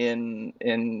happen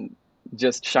in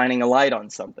just shining a light on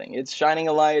something. It's shining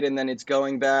a light and then it's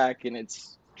going back and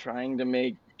it's trying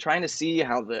to see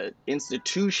how the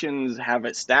institutions have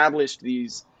established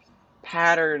these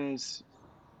patterns.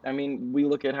 I mean, we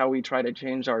look at how we try to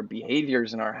change our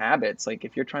behaviors and our habits. Like,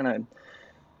 if you're trying to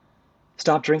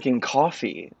stop drinking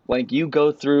coffee, like, you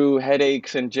go through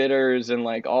headaches and jitters and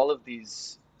like all of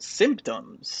these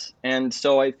symptoms. And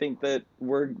so I think that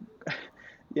we're,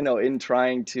 you know, in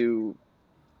trying to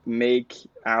make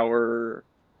our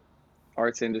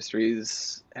arts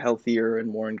industries healthier and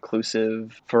more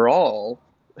inclusive for all,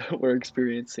 we're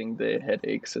experiencing the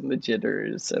headaches and the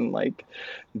jitters and like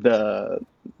the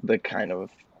the kind of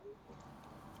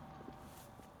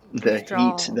the heat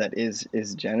Withdrawal. that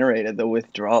is generated, the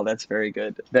withdrawal. That's very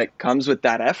good, that comes with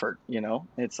that effort. You know,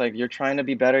 it's like you're trying to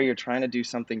be better, you're trying to do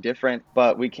something different,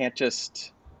 but we can't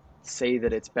just say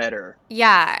that it's better.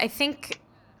 Yeah, I think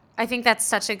that's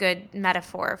such a good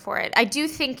metaphor for it. I do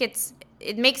think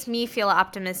it makes me feel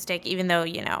optimistic, even though,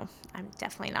 I'm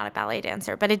definitely not a ballet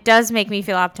dancer, but it does make me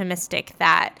feel optimistic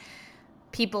that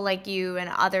people like you and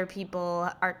other people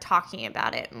are talking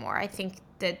about it more. I think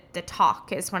that the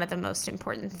talk is one of the most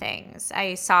important things.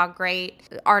 I saw a great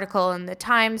article in the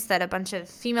Times that a bunch of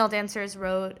female dancers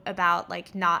wrote about,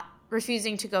 like, not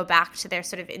refusing to go back to their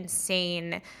sort of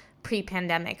insane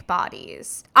pre-pandemic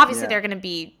bodies. Obviously, Yeah. they're going to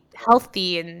be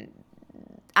healthy and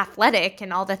athletic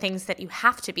and all the things that you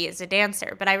have to be as a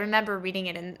dancer. But I remember reading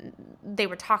it and they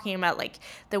were talking about, like,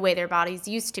 the way their bodies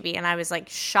used to be, and I was like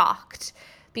shocked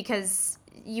because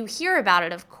you hear about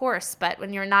it, of course, but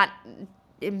when you're not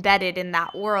embedded in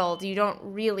that world, you don't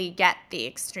really get the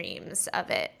extremes of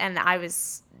it. And I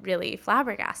was really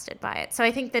flabbergasted by it. So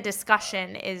I think the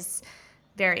discussion is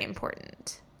very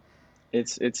important.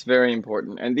 It's very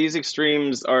important, and these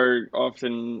extremes are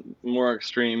often more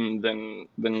extreme than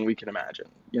we can imagine.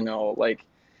 You know, like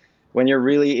when you're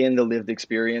really in the lived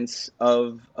experience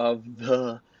of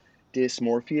the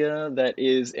dysmorphia that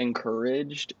is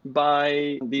encouraged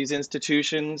by these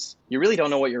institutions, you really don't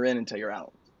know what you're in until you're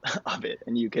out of it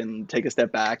and you can take a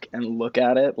step back and look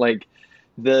at it. Like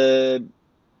the,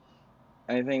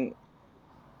 I think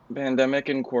pandemic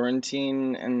and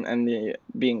quarantine and the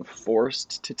being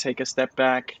forced to take a step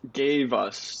back gave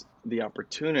us the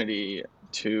opportunity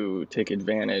to take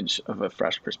advantage of a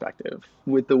fresh perspective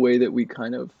with the way that we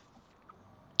kind of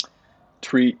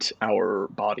treat our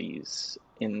bodies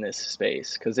in this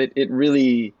space. Because it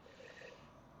really,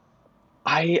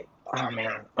 oh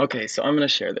man, okay, so I'm going to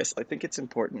share this. I think it's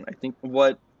important. I think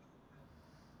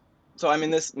so I'm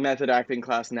in this method acting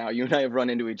class now. You and I have run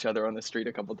into each other on the street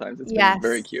a couple times. It's been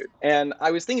very Yes. cute. And I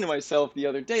was thinking to myself the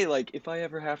other day, like, if I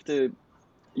ever have to,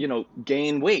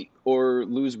 gain weight or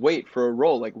lose weight for a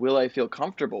role, like, will I feel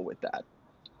comfortable with that?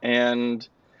 And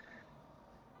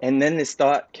then this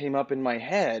thought came up in my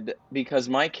head because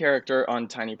my character on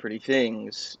Tiny Pretty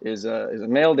Things is a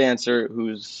male dancer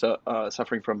who's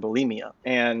suffering from bulimia,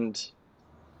 and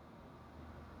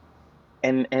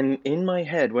in my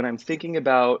head, when I'm thinking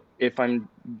about if I'm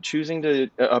choosing to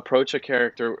approach a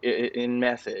character in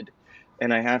method,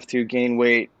 and I have to gain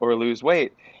weight or lose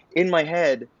weight, in my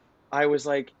head, I was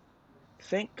like,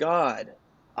 thank God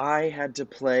I had to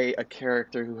play a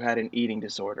character who had an eating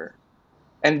disorder.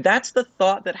 And that's the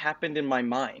thought that happened in my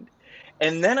mind.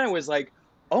 And then I was like,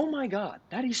 oh my God,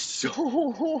 that is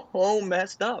so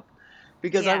messed up.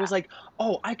 Because I Yeah. was like,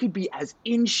 oh, I could be as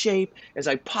in shape as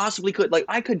I possibly could. Like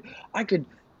I could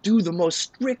do the most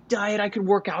strict diet. I could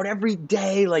work out every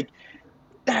day. Like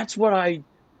that's what I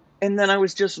and then I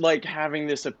was just like having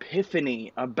this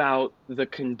epiphany about the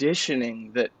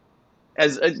conditioning that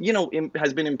as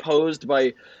has been imposed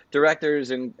by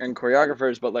directors and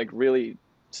choreographers, but like really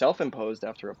self-imposed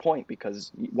after a point,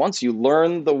 because once you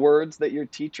learn the words that your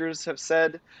teachers have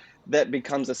said, that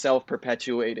becomes a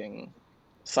self-perpetuating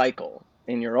cycle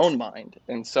in your own mind.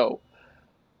 And so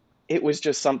it was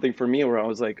just something for me where I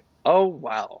was like, oh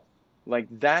wow, like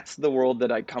that's the world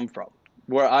that I come from,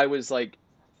 where I was like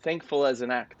thankful as an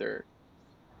actor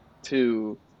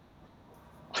to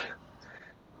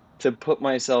put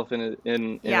myself in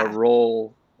a Yeah.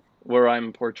 role where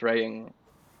I'm portraying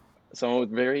someone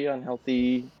with very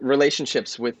unhealthy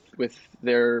relationships with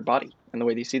their body and the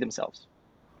way they see themselves.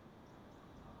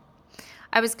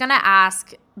 I was going to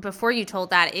ask before you told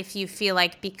that if you feel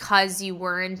like because you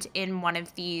weren't in one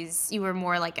of these, you were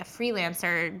more like a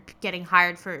freelancer getting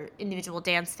hired for individual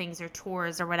dance things or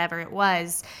tours or whatever it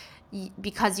was,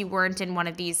 because you weren't in one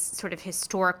of these sort of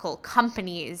historical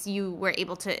companies, you were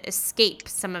able to escape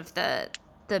some of the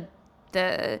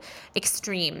the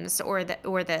extremes or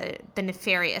the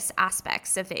nefarious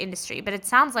aspects of the industry. But it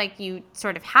sounds like you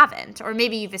sort of haven't, or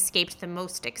maybe you've escaped the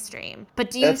most extreme.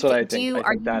 But That's what I do think. you I are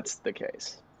think you that's the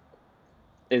case.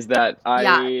 Is that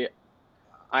yeah.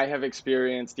 I have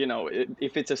experienced,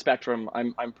 if it's a spectrum,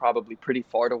 I'm probably pretty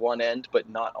far to one end, but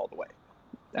not all the way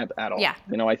at all. Yeah.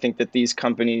 I think that these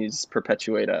companies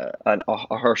perpetuate a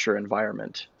harsher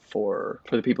environment for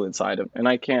the people inside them, and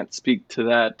I can't speak to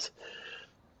that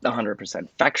 100%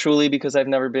 factually because I've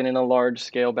never been in a large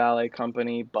scale ballet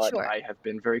company, but Sure. I have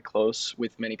been very close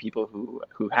with many people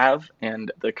who have,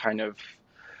 and the kind of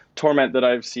torment that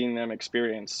I've seen them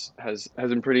experience has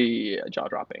been pretty jaw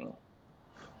dropping.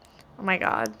 Oh my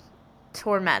God.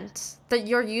 Torment.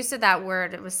 Your use of that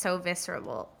word, it was so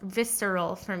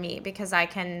visceral for me because I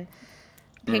can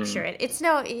picture Mm. it. It's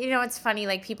no, it's funny.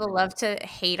 Like people love to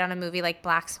hate on a movie like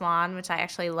Black Swan, which I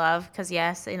actually love because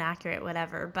yes, inaccurate,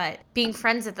 whatever. But being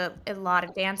friends with a lot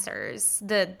of dancers,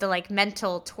 the like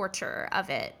mental torture of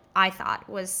it, I thought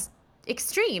was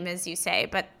extreme, as you say,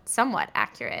 but somewhat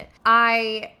accurate.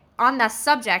 On the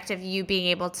subject of you being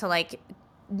able to like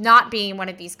not being in one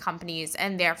of these companies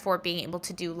and therefore being able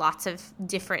to do lots of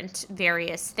different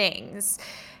various things,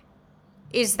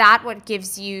 is that what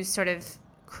gives you sort of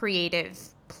creative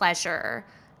pleasure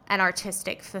and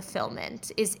artistic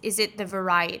fulfillment? Is it the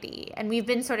variety? And we've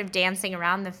been sort of dancing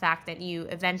around the fact that you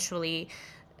eventually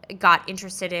got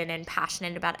interested in and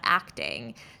passionate about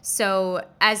acting. So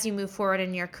as you move forward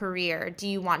in your career, do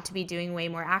you want to be doing way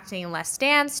more acting and less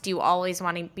dance? Do you always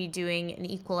want to be doing an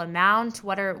equal amount?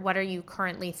 What are you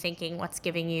currently thinking? What's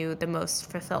giving you the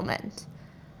most fulfillment?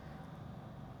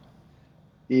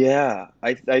 Yeah,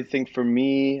 I think for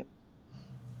me,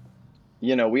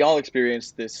 we all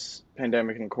experienced this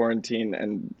pandemic and quarantine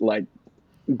and like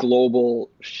global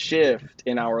shift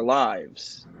in our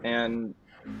lives. And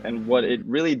what it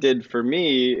really did for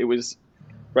me, it was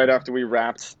right after we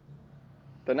wrapped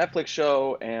the Netflix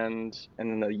show, and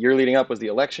then the year leading up was the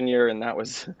election year, and that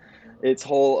was its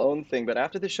whole own thing. But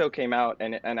after the show came out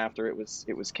and after it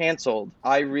was canceled,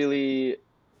 I really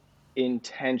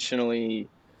intentionally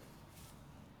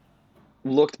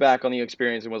looked back on the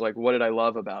experience and was like, what did I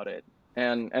love about it?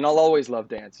 And I'll always love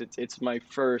dance. It's my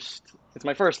first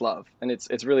love, and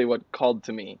it's really what called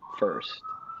to me first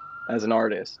as an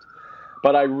artist.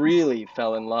 But I really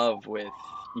fell in love with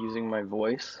using my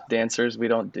voice. Dancers, we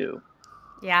don't do.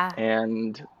 Yeah.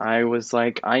 And I was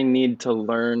like, I need to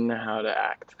learn how to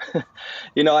act.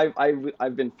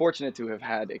 I've been fortunate to have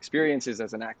had experiences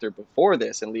as an actor before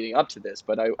this and leading up to this,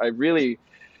 but I really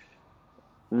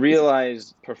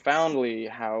realized profoundly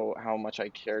how much I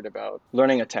cared about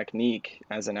learning a technique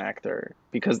as an actor,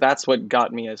 because that's what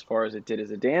got me as far as it did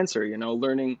as a dancer,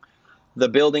 learning the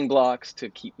building blocks to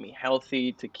keep me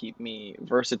healthy, to keep me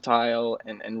versatile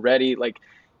and ready. Like,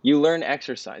 you learn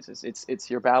exercises. It's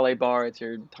your ballet bar, it's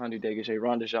your tendu dégagé,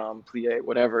 rond de jambe, plie,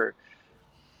 whatever.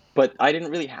 But I didn't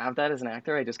really have that as an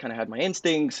actor. I just kind of had my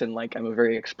instincts, and like I'm a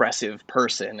very expressive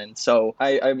person, and so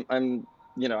I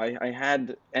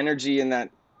had energy in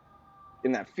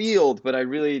that field, but I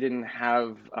really didn't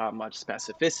have much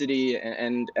specificity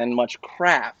and much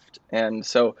craft. And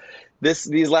so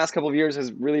these last couple of years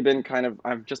has really been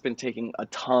I've just been taking a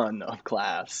ton of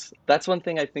class. That's one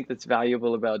thing I think that's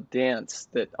valuable about dance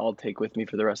that I'll take with me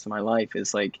for the rest of my life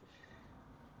is like,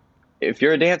 if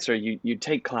you're a dancer, you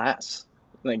take class.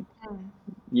 Like, Mm.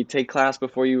 you take class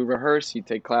before you rehearse, you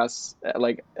take class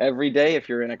like every day if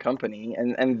you're in a company,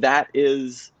 and that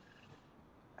is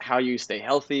how you stay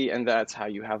healthy, and that's how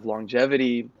you have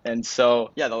longevity. And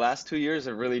so, yeah, the last 2 years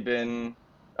have really been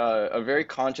a very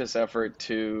conscious effort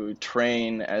to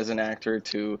train as an actor,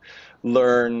 to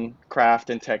learn craft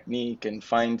and technique and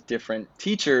find different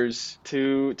teachers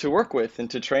to work with and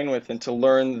to train with and to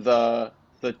learn the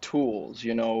tools.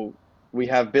 We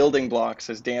have building blocks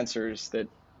as dancers that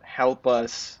help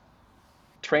us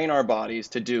train our bodies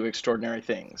to do extraordinary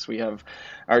things. We have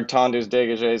our tendus,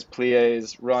 dégagés,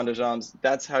 pliés, rond de jambes.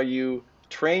 That's how you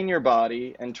train your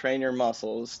body and train your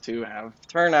muscles to have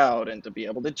turnout and to be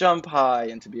able to jump high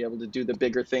and to be able to do the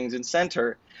bigger things in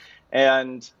center.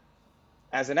 And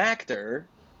as an actor,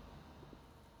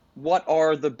 what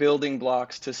are the building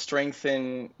blocks to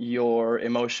strengthen your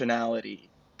emotionality,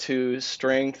 to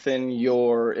strengthen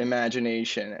your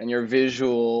imagination and your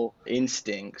visual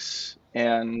instincts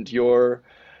and your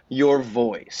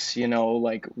voice?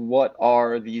 Like, what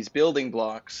are these building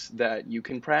blocks that you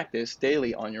can practice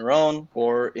daily on your own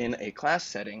or in a class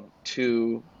setting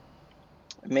to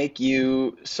make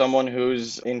you someone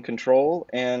who's in control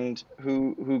and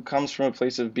who comes from a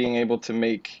place of being able to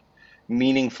make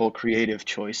meaningful creative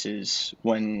choices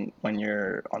when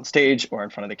you're on stage or in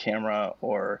front of the camera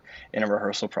or in a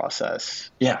rehearsal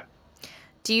process. Yeah.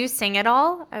 Do you sing at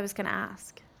all? I was going to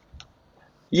ask.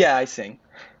 Yeah, I sing.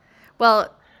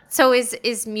 Well, so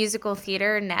is musical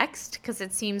theater next? Because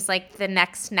it seems like the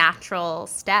next natural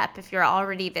step. If you're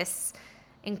already this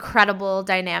incredible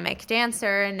dynamic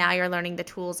dancer and now you're learning the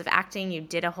tools of acting, you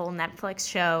did a whole Netflix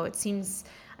show. It seems,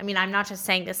 I mean, I'm not just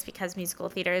saying this because musical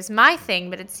theater is my thing,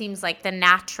 but it seems like the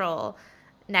natural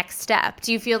next step.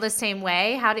 Do you feel the same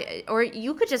way? Or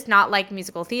you could just not like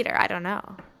musical theater. I don't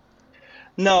know.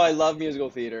 No, I love musical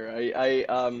theater.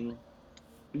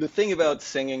 The thing about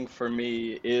singing for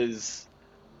me is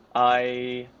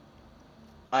I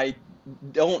I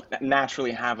don't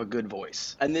naturally have a good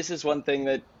voice. And this is one thing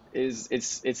that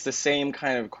it's the same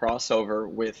kind of crossover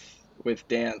with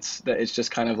dance, that it's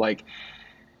just kind of like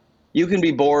you can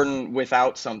be born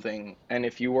without something, and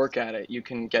if you work at it, you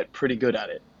can get pretty good at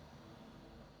it.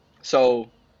 So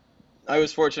I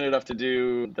was fortunate enough to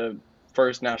do the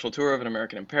first national tour of An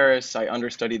American in Paris. I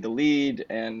understudied the lead,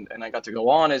 and I got to go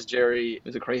on as Jerry. It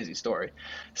was a crazy story.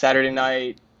 Saturday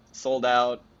night, sold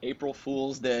out, April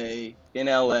Fool's Day in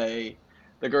LA.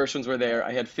 The Gershwins were there.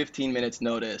 I had 15 minutes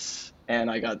notice, and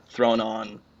I got thrown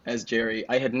on as Jerry.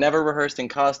 I had never rehearsed in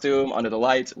costume under the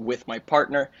lights with my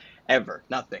partner, ever,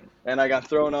 nothing. And I got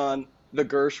thrown on. The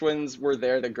Gershwins were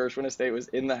there. The Gershwin estate was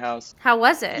in the house. How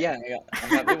was it? Yeah,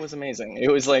 yeah, it was amazing.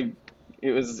 It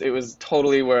was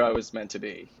totally where I was meant to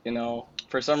be.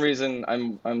 For some reason,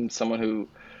 I'm someone who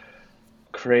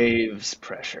craves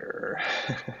pressure.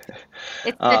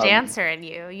 It's the Um, dancer in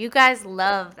you. You guys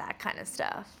love that kind of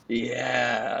stuff.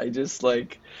 yeah, I just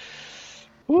like,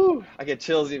 whoo, I get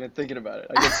chills even thinking about it.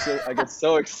 I get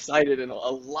so excited and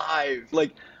alive.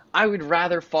 Like, I would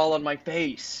rather fall on my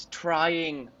face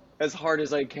trying as hard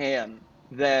as I can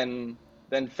than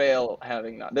than fail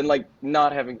having not than like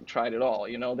not having tried at all,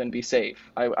 than be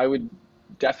safe. I would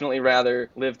definitely rather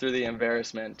live through the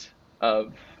embarrassment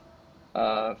of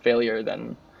failure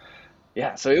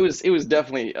yeah, so it was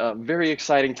definitely a very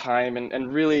exciting time,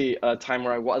 and really a time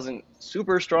where I wasn't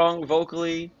super strong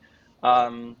vocally.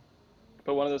 Um,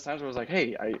 but one of those times where I was like,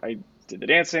 hey, I did the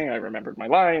dancing, I remembered my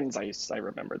lines, I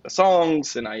remembered the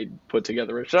songs, and I put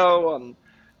together a show on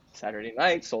Saturday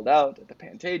night, sold out at the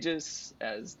Pantages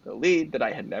as the lead that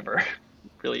I had never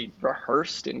really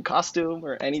rehearsed in costume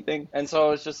or anything. And so I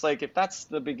was just like, if that's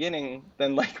the beginning,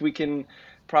 then like we can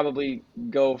probably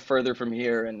go further from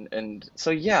here. And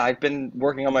so yeah, I've been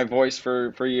working on my voice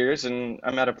for years, and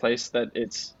I'm at a place that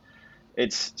it's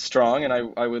strong, and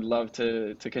I would love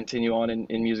to continue on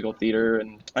in musical theater.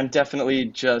 And I'm definitely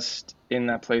just in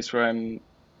that place where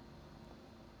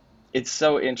it's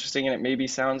so interesting, and it maybe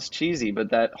sounds cheesy, but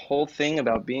that whole thing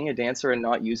about being a dancer and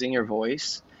not using your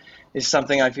voice is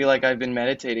something I feel like I've been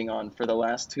meditating on for the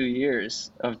last 2 years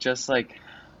of just like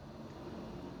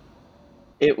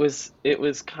it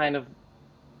was kind of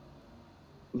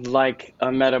like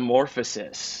a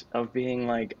metamorphosis of being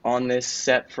like on this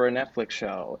set for a Netflix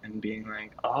show and being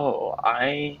like, oh,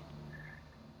 I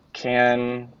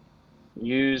can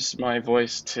use my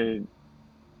voice to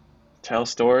tell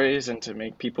stories and to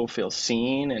make people feel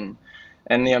seen,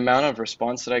 and the amount of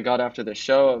response that I got after the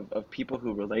show of people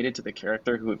who related to the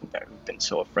character who've been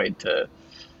so afraid to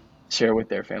share with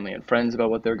their family and friends about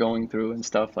what they're going through and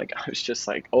stuff. Like I was just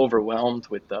like overwhelmed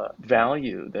with the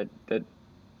value that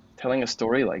telling a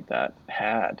story like that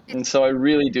had. And so I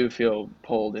really do feel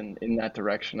pulled in that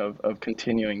direction of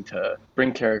continuing to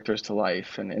bring characters to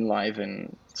life and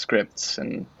enliven scripts.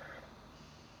 And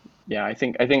yeah, I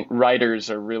think writers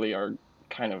are really our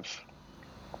kind of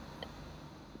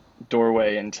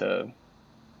doorway into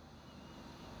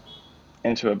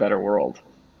a better world.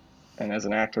 And as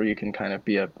an actor, you can kind of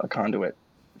be a conduit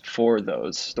for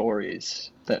those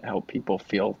stories that help people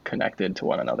feel connected to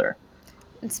one another.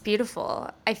 It's beautiful.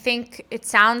 I think it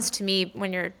sounds to me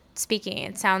when you're speaking,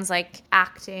 it sounds like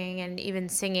acting and even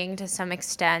singing to some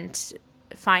extent,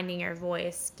 finding your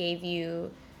voice gave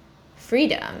you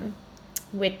freedom,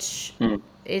 which Mm.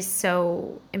 is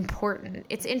so important.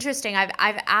 It's interesting.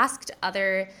 I've asked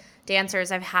other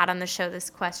dancers I've had on the show this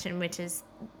question, which is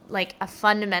like a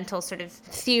fundamental sort of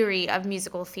theory of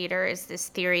musical theater is this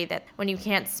theory that when you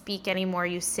can't speak anymore,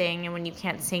 you sing, and when you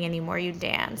can't sing anymore, you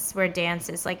dance, where dance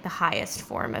is like the highest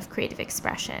form of creative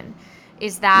expression.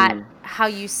 Is that Mm. how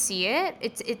you see it?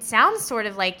 It sounds sort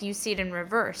of like you see it in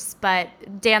reverse, but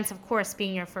dance, of course,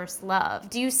 being your first love.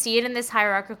 Do you see it in this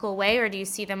hierarchical way, or do you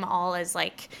see them all as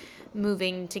like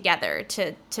moving together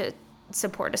to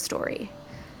support a story?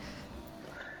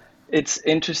 It's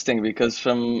interesting because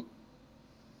from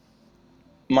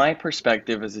my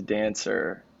perspective as a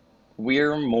dancer,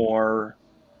 we're more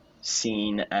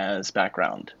seen as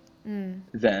background Mm,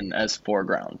 than as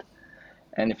foreground.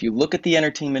 And if you look at the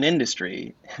entertainment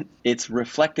industry, it's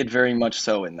reflected very much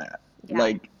so in that. yeah.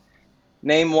 Like,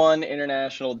 name one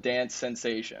international dance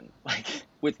sensation, like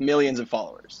with millions of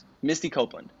followers. Misty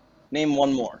Copeland. Name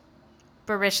one more.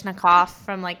 Baryshnikov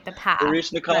from like the past,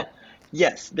 Baryshnikov. but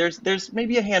Yes, there's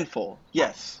maybe a handful.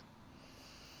 Yes.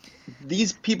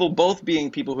 These people both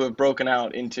being people who have broken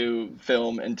out into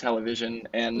film and television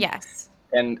yes.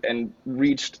 and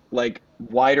reached like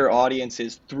wider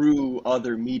audiences through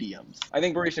other mediums. I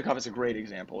think Baryshnikov is a great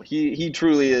example. He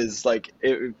truly is like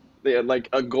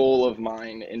a goal of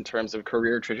mine in terms of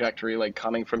career trajectory, like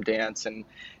coming from dance and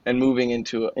moving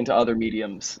into other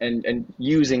mediums and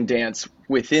using dance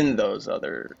within those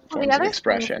other Well, the forms of other thing with the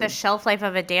expression. shelf life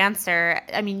of a dancer,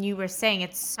 I mean, you were saying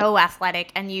it's so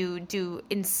athletic and you do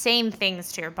insane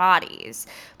things to your bodies,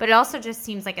 but it also just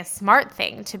seems like a smart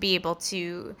thing to be able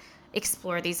to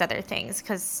explore these other things.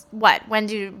 Because what, when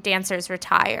do dancers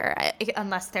retire?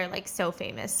 Unless they're like so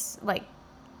famous, like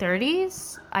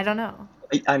 30s? I don't know.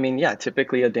 I mean, yeah,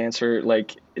 typically a dancer,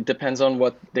 like, it depends on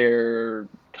what they're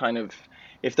kind of,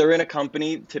 if they're in a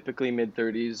company, typically mid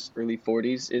 30s, early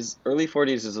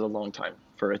 40s is a long time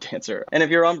for a dancer. And if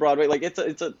you're on Broadway, like, it's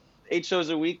a 8 shows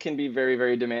a week can be very,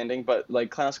 very demanding, but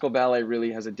like classical ballet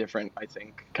really has a different, I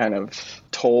think, kind of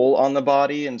toll on the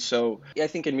body. And so yeah, I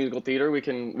think in musical theater we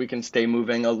can stay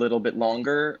moving a little bit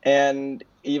longer. And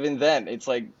even then, it's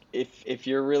like if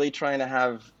you're really trying to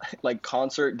have like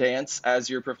concert dance as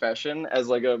your profession, as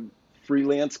like a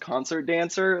freelance concert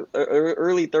dancer,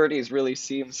 early 30s really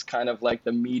seems kind of like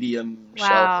the medium shelf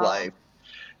Wow. life.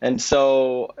 And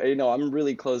so, I'm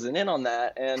really closing in on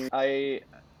that. And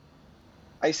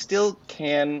I still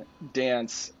can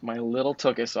dance my little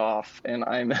tookus off, and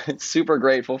I'm super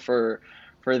grateful for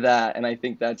that. And I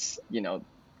think that's,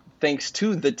 thanks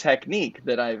to the technique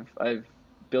that I've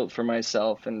built for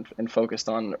myself and focused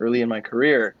on early in my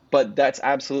career. But that's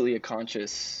absolutely a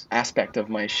conscious aspect of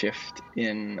my shift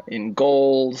in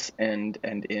goals and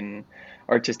in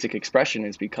artistic expression,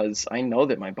 is because I know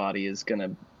that my body is going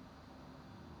to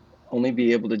only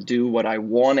be able to do what I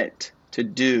want it to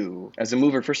do as a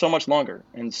mover for so much longer.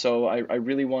 And so I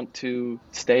really want to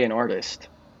stay an artist.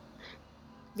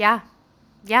 Yeah.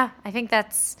 Yeah, I think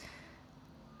that's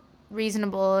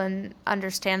reasonable and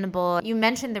understandable. You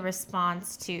mentioned the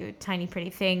response to Tiny Pretty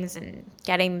Things and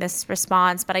getting this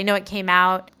response, but I know it came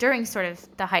out during sort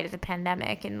of the height of the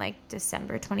pandemic in like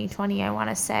December 2020, I want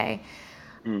to say.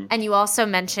 And you also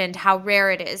mentioned how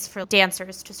rare it is for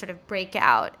dancers to sort of break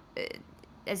out.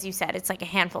 As you said, it's like a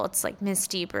handful. It's like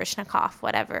Misty, Baryshnikov,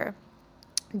 whatever.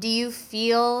 Do you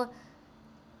feel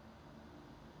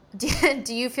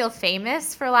do you feel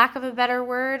famous, for lack of a better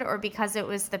word, or because it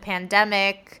was the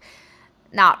pandemic?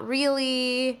 Not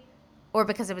really. Or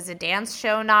because it was a dance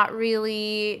show? Not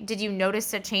really. Did you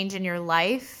notice a change in your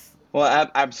life? Well,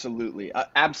 absolutely,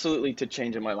 absolutely, to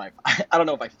change in my life. I don't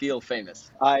know if I feel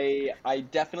famous. I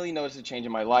definitely noticed a change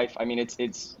in my life. I mean,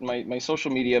 it's my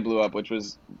social media blew up, which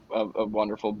was a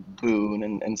wonderful boon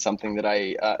and something that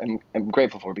I am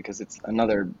grateful for, because it's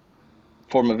another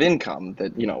form of income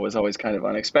that was always kind of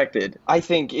unexpected. I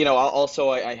think also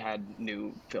I had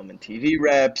new film and TV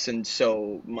reps, and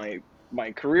so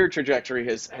my career trajectory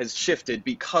has shifted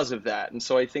because of that. And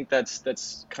so I think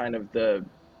that's kind of the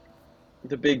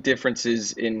big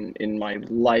differences in my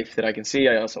life that I can see.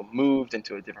 I also moved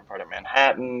into a different part of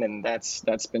Manhattan, and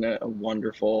that's been a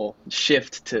wonderful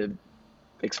shift to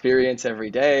experience every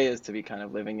day, is to be kind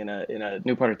of living in a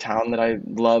new part of town that I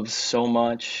love so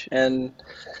much. And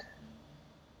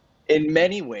in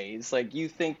many ways, like, you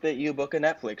think that you book a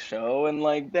Netflix show and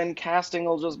like then casting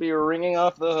will just be ringing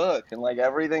off the hook, and like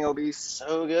everything will be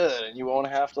so good and you won't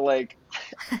have to like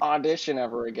audition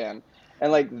ever again.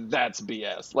 And like that's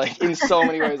BS. Like in so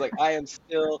many ways, like I'm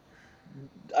still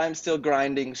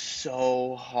grinding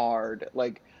so hard.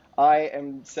 Like I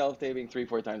am self-taping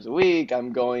 3-4 times a week.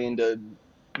 I'm going to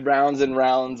rounds and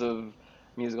rounds of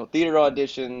musical theater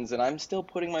auditions, and I'm still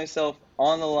putting myself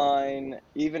on the line,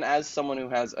 even as someone who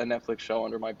has a Netflix show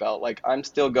under my belt. Like I'm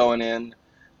still going in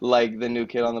like the new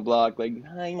kid on the block, like,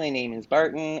 "Hi, my name is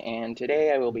Barton, and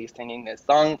today I will be singing this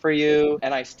song for you."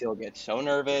 And I still get so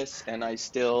nervous, and I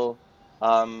still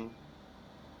um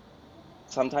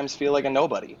sometimes feel like a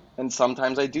nobody, and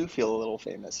sometimes I do feel a little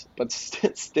famous, but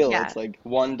still, Yeah. it's like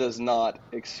one does not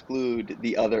exclude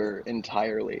the other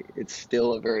entirely. It's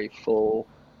still a very full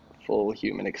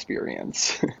human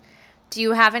experience. Do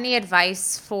you have any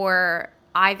advice for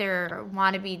either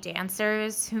wannabe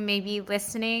dancers who may be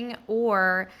listening,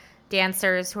 or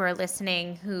dancers who are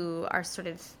listening who are sort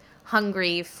of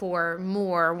hungry for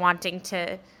more, wanting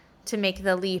to make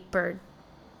the leap, or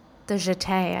the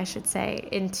jeté, I should say,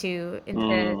 into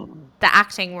Mm. the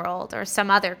acting world or some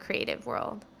other creative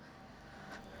world?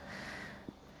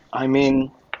 I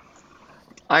mean,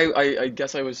 I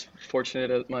guess I was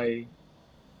fortunate at my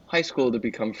high school to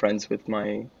become friends with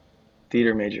my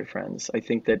theater major friends. I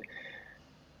think that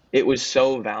it was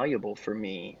so valuable for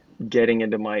me getting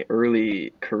into my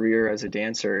early career as a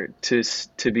dancer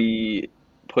to be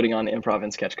putting on improv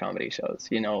and sketch comedy shows.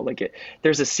 Like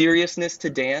there's a seriousness to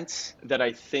dance that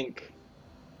I think,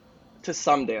 to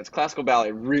some dance, classical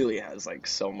ballet really has like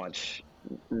so much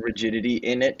rigidity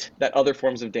in it, that other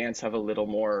forms of dance have a little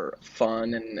more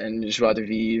fun and joie de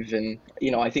vivre. And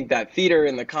I think that theater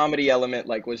and the comedy element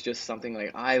like was just something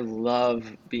like I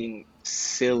love being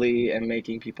silly and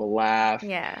making people laugh.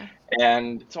 Yeah.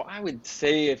 And so I would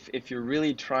say, if you're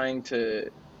really trying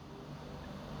to,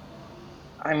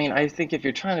 I mean, I think if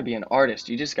you're trying to be an artist,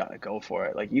 you just gotta go for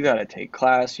it. Like you gotta take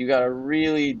class, you gotta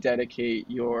really dedicate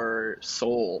your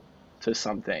soul to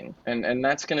something. And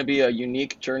that's gonna be a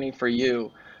unique journey for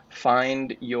you.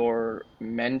 Find your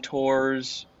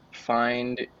mentors,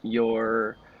 find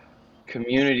your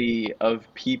community of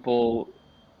people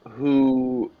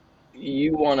who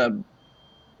you wanna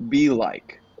be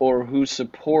like, or who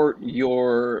support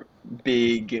your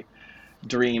big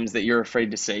dreams that you're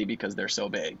afraid to say because they're so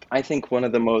big. I think one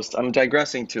of the most, I'm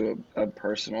digressing to a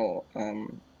personal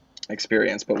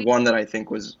experience, but one that I think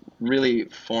was really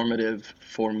formative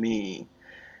for me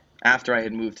after I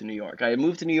had moved to New York. I had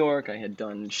moved to New York, I had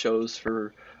done shows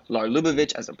for Lar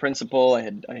Lubavitch as a principal. I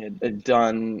had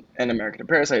done An American in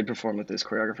Paris. I had performed with this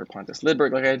choreographer, Pontus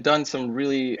Lidberg. Like I had done some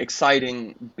really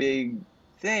exciting, big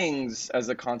things as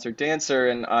a concert dancer,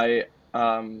 and I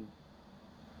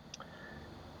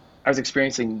was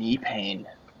experiencing knee pain,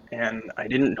 and I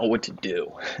didn't know what to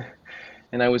do.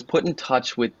 And I was put in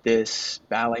touch with this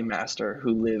ballet master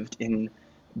who lived in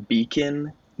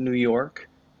Beacon, New York,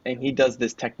 and he does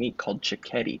this technique called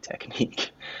Cecchetti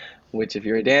technique, which if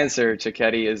you're a dancer,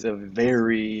 Cecchetti is a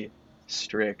very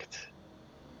strict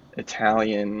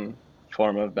Italian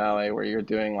form of ballet where you're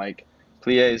doing like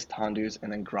pliés, tendus,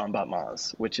 and then grand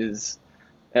battements, which is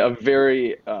a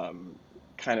very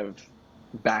kind of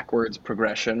backwards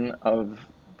progression of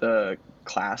the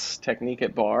class technique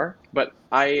at bar. But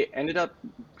I ended up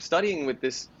studying with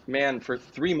this man for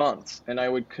 3 months, and I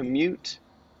would commute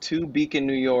to Beacon,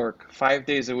 New York, 5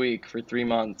 days a week for 3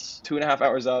 months, 2.5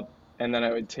 hours up, and then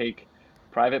I would take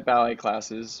private ballet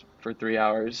classes for 3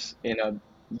 hours in a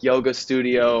yoga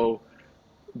studio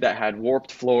that had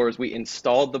warped floors. We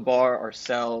installed the bar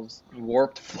ourselves,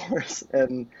 warped floors,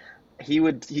 and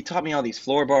he taught me all these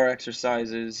floor bar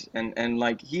exercises, and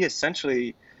like he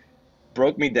essentially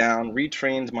broke me down,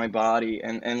 retrained my body,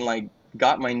 and like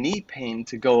got my knee pain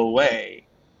to go away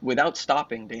without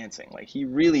stopping dancing. Like he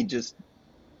really just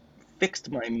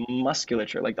fixed my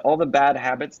musculature, like all the bad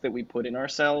habits that we put in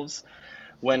ourselves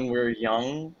when we're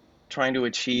young, trying to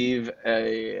achieve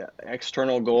a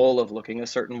external goal of looking a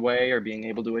certain way or being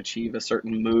able to achieve a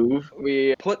certain move.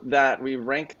 We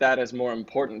rank that as more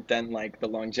important than like the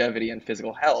longevity and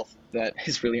physical health that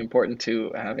is really important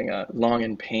to having a long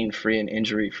and pain-free and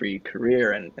injury-free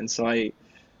career. And so I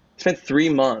spent 3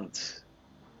 months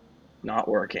not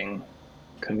working,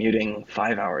 commuting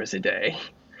 5 hours a day,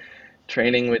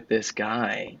 training with this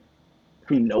guy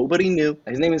who nobody knew.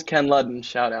 His name is Ken Ludden,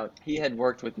 shout out. He had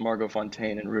worked with Margot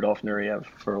Fonteyn and Rudolf Nureyev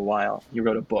for a while. He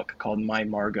wrote a book called My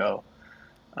Margot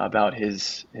about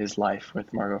his life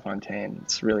with Margot Fonteyn.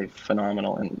 It's really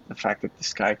phenomenal, and the fact that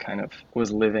this guy kind of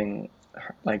was living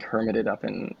like hermited up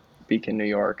in Beacon, New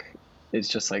York, is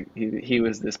just like he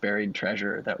was this buried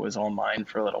treasure that was all mine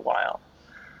for a little while.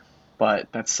 But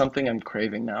that's something I'm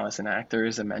craving now as an actor,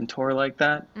 is a mentor like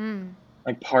that.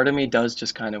 Like part of me does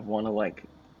just kind of want to like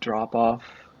drop off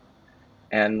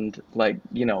and like,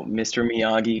 Mr.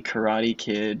 Miyagi, Karate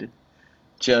Kid,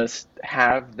 just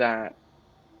have that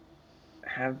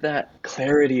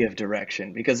clarity of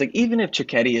direction. Because like even if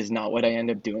Cecchetti is not what I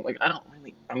end up doing, like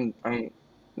I'm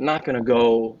not gonna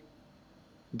go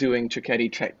doing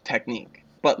Cecchetti technique.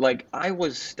 But like I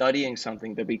was studying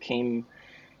something that became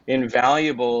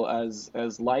invaluable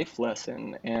as life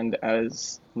lesson and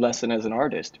as lesson as an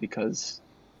artist, because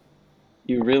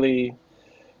you really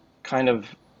kind of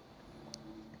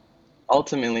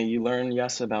ultimately you learn,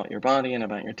 yes, about your body and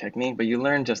about your technique, but you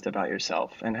learn just about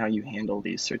yourself and how you handle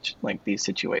these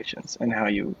situations and how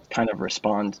you kind of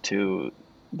respond to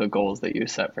the goals that you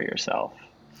set for yourself.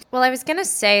 Well, I was going to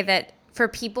say that for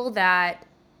people that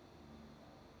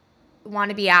want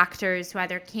to be actors who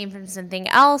either came from something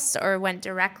else or went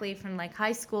directly from like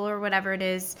high school or whatever it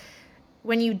is,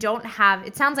 when you don't have,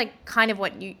 it sounds like kind of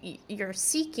what you're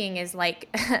seeking is like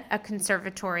a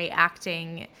conservatory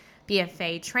acting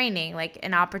BFA training, like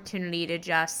an opportunity to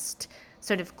just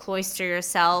sort of cloister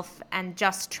yourself and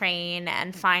just train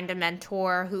and find a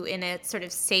mentor who, in a sort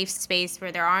of safe space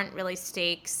where there aren't really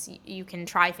stakes, you can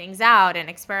try things out and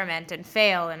experiment and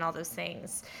fail and all those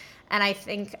things. And I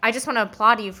think I just want to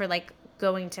applaud you for like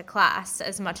going to class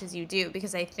as much as you do,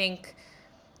 because I think,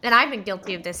 and I've been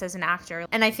guilty of this as an actor,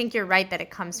 and I think you're right that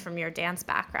it comes from your dance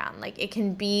background. Like it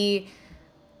can be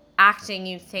acting,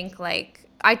 you think like,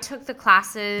 I took the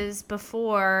classes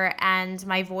before and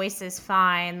my voice is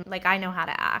fine. Like I know how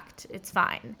to act. It's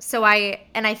fine. So I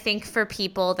think for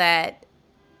people that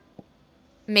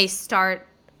may start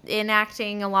in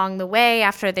acting along the way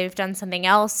after they've done something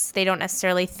else, they don't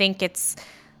necessarily think it's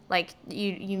like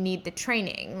you need the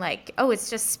training. Like, oh, it's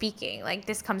just speaking. Like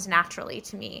this comes naturally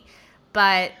to me.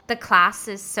 But the class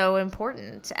is so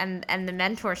important, and the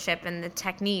mentorship and the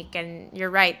technique, and you're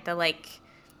right,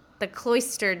 the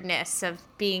cloisteredness of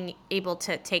being able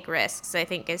to take risks, I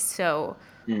think, is so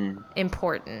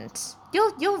important.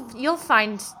 You'll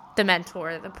find the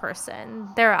mentor, the person.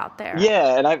 They're out there.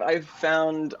 Yeah, and I've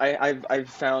found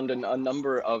a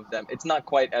number of them. It's not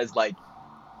quite as like,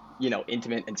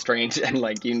 intimate and strange and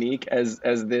like unique as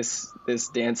this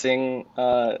dancing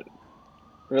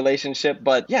relationship,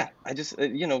 but yeah, I just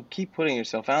keep putting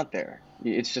yourself out there.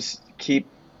 It's just keep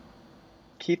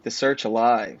the search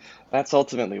alive. That's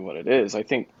ultimately what it is. I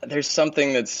think there's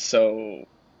something that's so,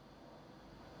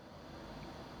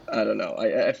 I don't know.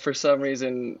 I for some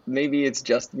reason, maybe it's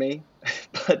just me,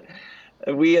 but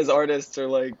we as artists are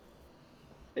like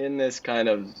in this kind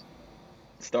of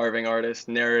starving artist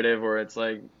narrative where it's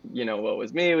like, what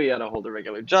was me? We gotta hold a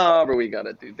regular job, or we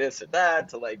gotta do this or that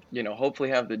to like, hopefully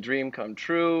have the dream come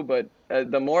true. But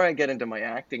the more I get into my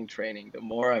acting training, the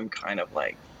more I'm kind of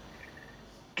like,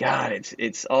 God,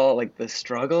 it's all like the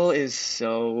struggle is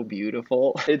so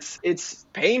beautiful. It's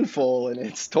painful and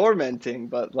it's tormenting,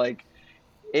 but like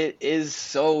it is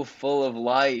so full of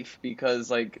life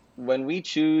because like when we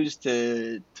choose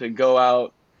to go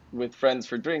out with friends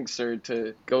for drinks or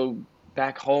to go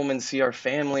back home and see our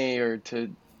family or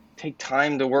to take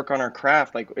time to work on our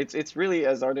craft, like it's really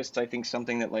as artists I think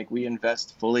something that like we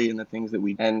invest fully in the things that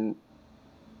we and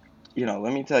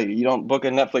let me tell you, you don't book a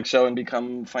Netflix show and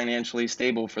become financially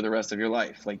stable for the rest of your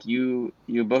life. Like you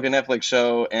book a Netflix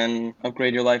show and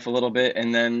upgrade your life a little bit,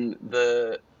 and then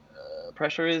the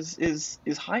pressure is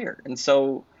higher. And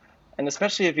so, and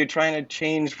especially if you're trying to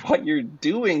change what you're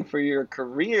doing for your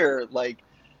career, like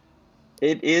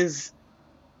it is,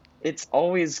 it's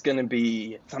always going to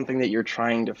be something that you're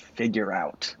trying to figure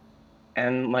out.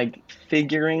 And like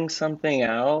figuring something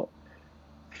out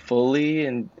fully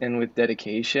and with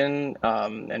dedication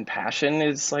and passion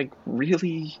is like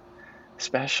really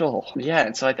special. Yeah,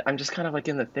 and so I'm just kind of like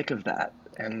in the thick of that.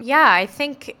 And Yeah, I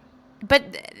think, but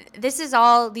these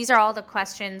are all the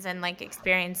questions and like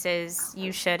experiences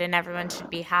you should and everyone should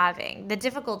be having. The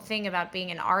difficult thing about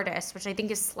being an artist, which I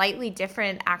think is slightly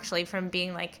different actually from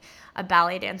being like a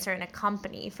ballet dancer in a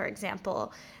company, for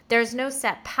example, there's no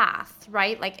set path,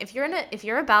 right? Like if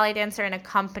you're a ballet dancer in a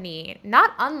company,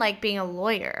 not unlike being a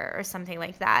lawyer or something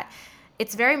like that,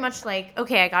 it's very much like,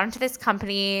 okay, I got into this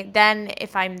company. Then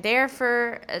if I'm there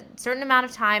for a certain amount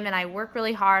of time and I work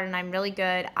really hard and I'm really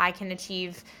good, I can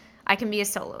be a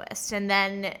soloist. And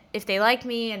then if they like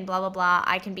me and blah, blah, blah,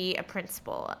 I can be a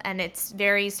principal. And it's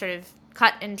very sort of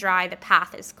cut and dry. The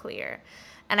path is clear.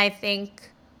 And I think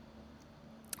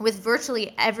with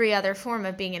virtually every other form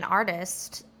of being an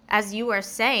artist, as you are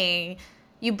saying,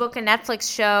 you book a Netflix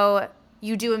show,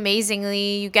 you do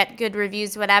amazingly, you get good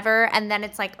reviews, whatever, and then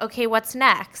it's like, okay, what's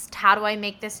next? How do I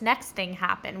make this next thing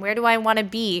happen? Where do I want to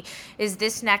be? Is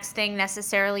this next thing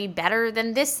necessarily better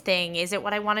than this thing? Is it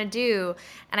what I want to do?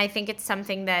 And I think it's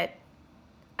something that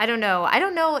I don't know. I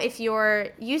don't know if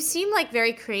you seem like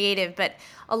very creative, but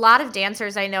a lot of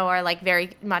dancers I know are like very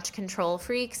much control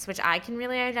freaks, which I can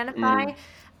really identify mm,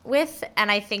 with.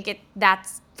 And I think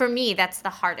that's, for me, that's the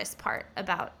hardest part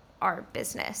about our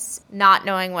business. Not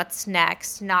knowing what's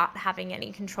next, not having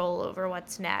any control over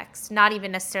what's next, not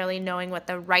even necessarily knowing what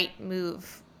the right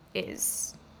move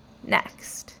is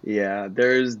next. yeah,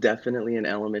 there's definitely an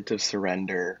element of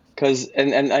surrender. Cause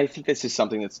and I think this is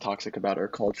something that's toxic about our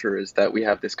culture is that we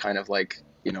have this kind of like,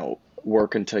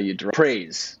 work until you drop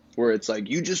praise. Where it's like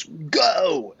you just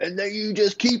go and then you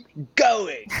just keep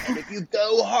going. And if you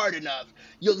go hard enough,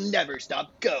 you'll never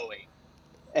stop going.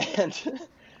 And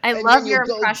I and then love you'll your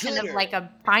go impression of like gooder.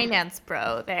 a finance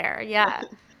bro there. Yeah.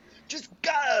 Just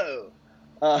go.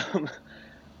 Um,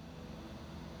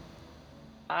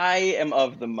 I am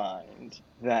of the mind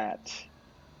that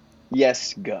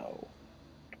yes, go.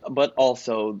 But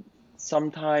also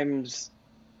sometimes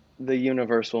the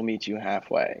universe will meet you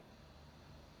halfway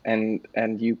and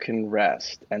you can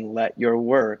rest and let your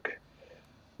work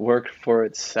for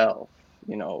itself.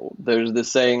 There's the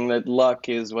saying that luck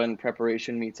is when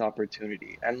preparation meets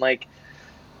opportunity. And like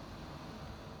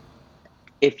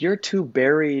if you're too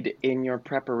buried in your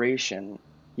preparation,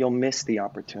 you'll miss the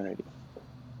opportunity.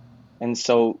 And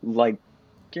so like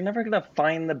you're never going to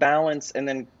find the balance and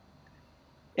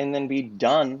then be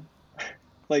done.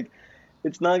 Like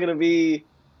it's not going to be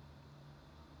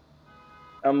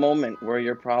a moment where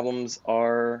your problems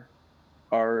are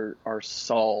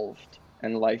solved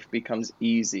and life becomes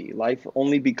easy. Life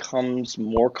only becomes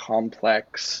more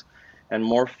complex and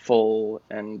more full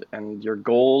and your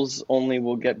goals only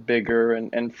will get bigger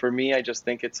and for me I just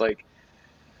think it's like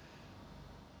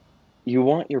you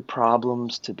want your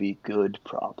problems to be good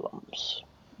problems.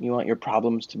 You want your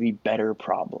problems to be better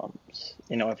problems.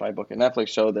 If I book a Netflix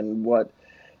show, then what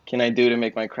can I do to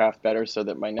make my craft better so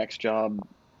that my next job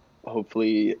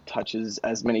hopefully touches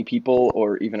as many people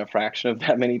or even a fraction of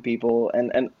that many people.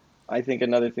 And I think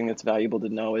another thing that's valuable to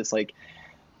know is like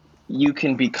you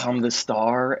can become the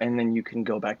star and then you can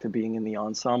go back to being in the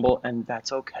ensemble and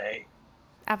that's okay.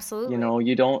 Absolutely.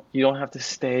 You don't have to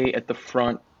stay at the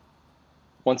front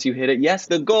once you hit it. Yes,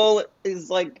 the goal is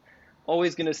like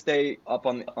always going to stay up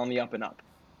on the up and up.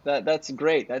 That's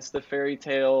great. That's the fairy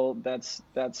tale. That's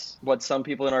what some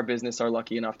people in our business are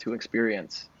lucky enough to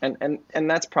experience. And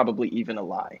that's probably even a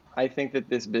lie. I think that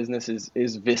this business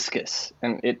is viscous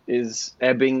and it is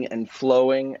ebbing and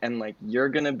flowing and like you're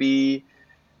going to be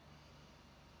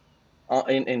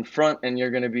in front and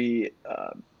you're going to be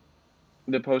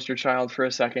the poster child for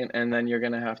a second and then you're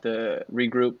going to have to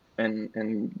regroup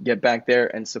and get back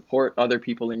there and support other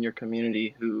people in your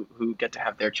community who get to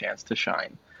have their chance to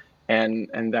shine.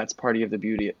 And that's part of the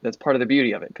beauty. That's part of the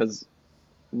beauty of it, because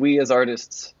we as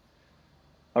artists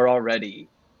are already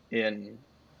in,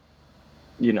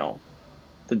 you know,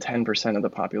 the 10% of the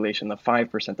population, the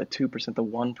 5%, the 2%, the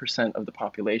 1% of the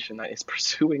population that is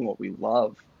pursuing what we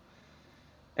love.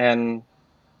 And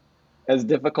as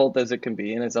difficult as it can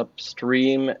be, and as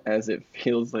upstream as it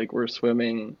feels like we're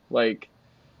swimming, like,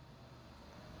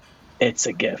 it's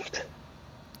a gift.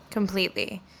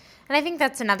 Completely. And I think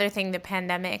that's another thing the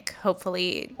pandemic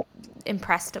hopefully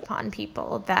impressed upon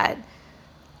people, that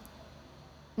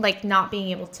like not being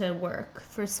able to work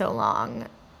for so long,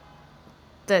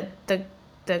 the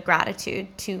gratitude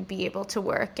to be able to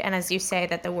work, and as you say,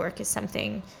 that the work is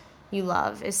something you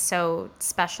love, is so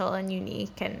special and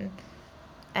unique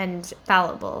and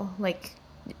fallible. Like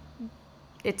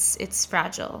it's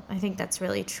fragile. I think that's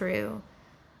really true.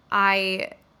 I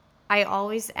I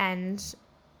always end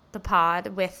the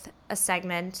pod with a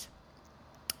segment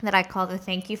that I call the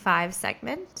Thank You Five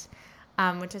segment,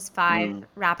 which is five Mm,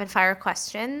 rapid fire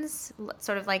questions,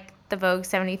 sort of like the Vogue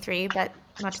 73, but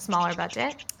much smaller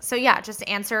budget. So, yeah, just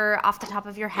answer off the top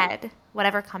of your head,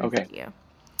 whatever comes okay. to you.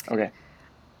 Okay.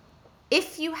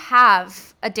 If you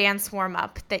have a dance warm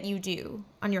up that you do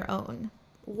on your own,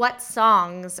 what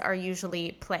songs are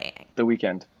usually playing? The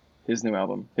Weeknd, his new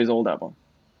album, his old album.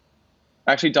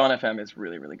 Actually, Dawn FM is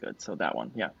really, really good. So that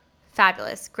one, yeah.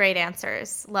 Fabulous. Great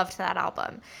answers. Loved that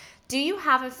album. Do you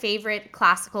have a favorite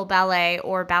classical ballet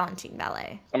or Balanchine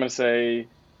ballet? I'm gonna say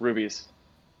Rubies.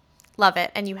 Love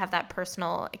it. And you have that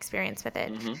personal experience with it.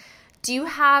 Hmm. Do you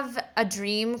have a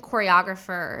dream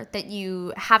choreographer that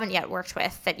you haven't yet worked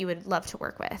with that you would love to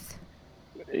work with?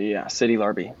 Yeah, City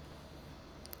Larby.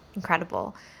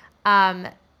 Incredible. Um,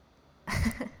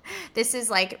 this is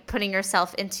like putting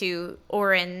yourself into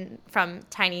Oren from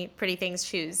Tiny Pretty Things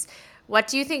shoes. What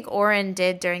do you think Oren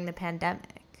did during the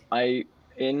pandemic?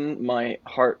 In my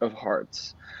heart of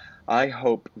hearts, I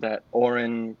hope that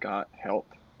Oren got help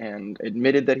and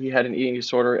admitted that he had an eating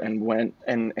disorder and went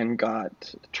and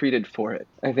got treated for it.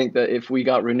 I think that if we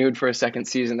got renewed for a second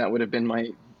season, that would have been my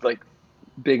like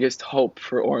biggest hope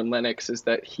for Oren Lennox, is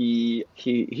that he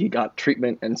got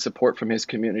treatment and support from his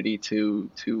community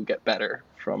to get better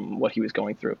from what he was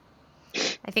going through.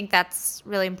 I think that's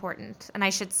really important. And I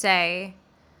should say,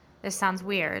 this sounds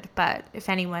weird, but if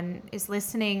anyone is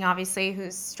listening, obviously,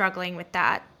 who's struggling with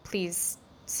that, please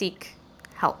seek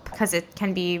help, because it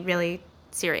can be really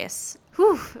serious.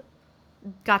 Whew.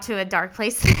 Got to a dark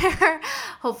place there.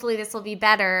 Hopefully this will be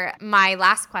better. My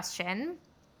last question.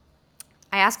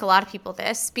 I ask a lot of people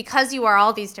this because you are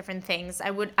all these different things.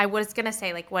 I was gonna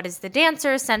say, like, what is the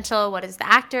dancer essential? What is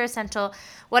the actor essential?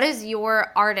 What is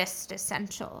your artist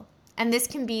essential? And this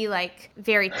can be like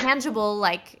very tangible,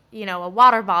 like, you know, a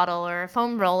water bottle or a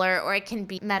foam roller, or it can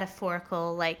be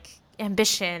metaphorical, like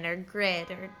ambition or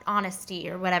grit or honesty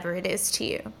or whatever it is to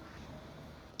you.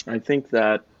 I think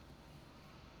that,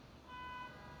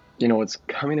 what's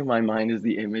coming to my mind is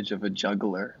the image of a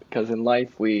juggler, because in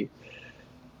life we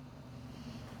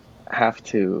have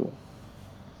to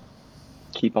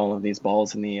keep all of these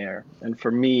balls in the air. And for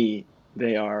me,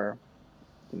 they are,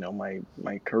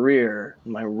 my career,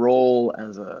 my role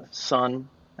as a son,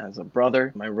 as a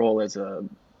brother, my role as a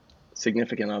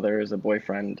significant other, as a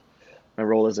boyfriend, my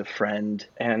role as a friend.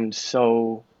 And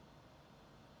so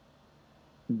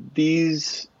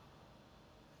these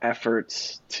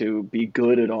efforts to be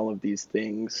good at all of these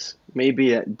things may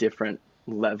be at different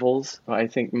levels. I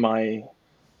think my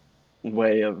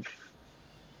way of,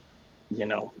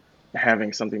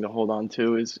 having something to hold on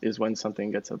to is when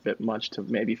something gets a bit much, to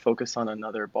maybe focus on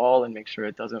another ball and make sure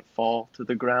it doesn't fall to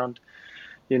the ground.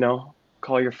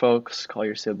 Call your folks, call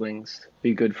your siblings,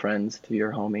 be good friends to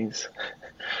your homies.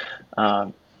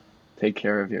 um, Take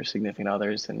care of your significant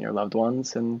others and your loved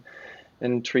ones, and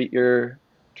treat your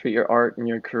art and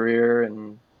your career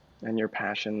and your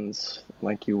passions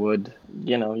like you would,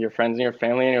 your friends and your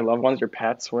family and your loved ones, your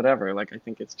pets, whatever. Like, I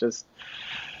think it's just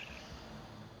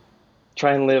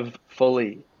try and live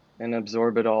fully and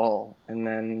absorb it all, and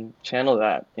then channel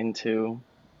that into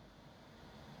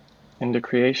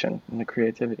creation, into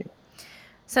creativity.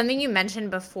 Something you mentioned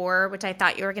before, which I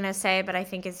thought you were going to say, but I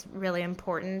think is really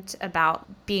important about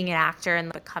being an actor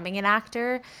and becoming an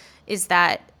actor, is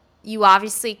that you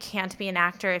obviously can't be an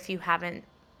actor if you haven't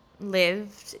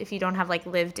lived, if you don't have like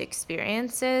lived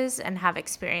experiences and have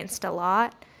experienced a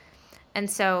lot. And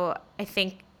so I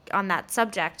think on that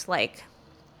subject, like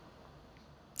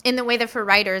in the way that for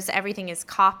writers, everything is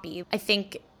copy, I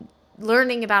think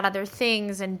learning about other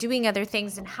things and doing other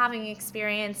things and having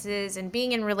experiences and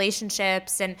being in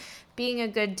relationships and being a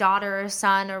good daughter or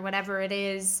son or whatever it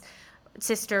is,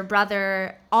 sister,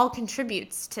 brother, all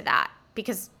contributes to that,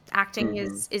 because acting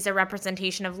Mm-hmm. is a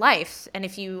representation of life. And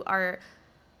if you are,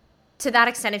 to that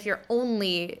extent, if you're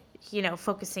only,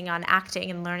 focusing on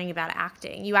acting and learning about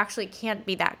acting, you actually can't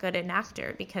be that good an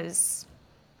actor, because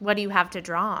what do you have to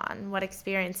draw on? What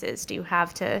experiences do you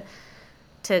have to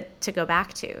go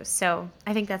back to? So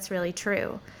I think that's really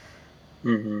true.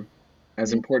 Mm-hmm.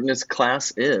 As important as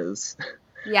class is,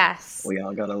 Yes. we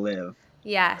all gotta live.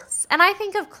 Yes. And I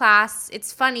think of class,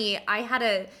 it's funny, I had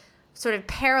a sort of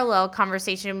parallel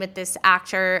conversation with this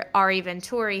actor, Ari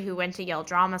Venturi, who went to Yale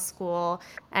Drama School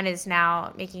and is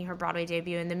now making her Broadway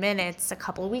debut in The Minutes a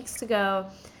couple of weeks ago.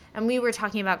 And we were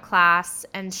talking about class,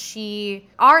 and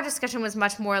our discussion was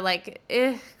much more like,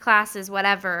 class is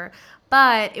whatever.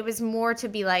 But it was more to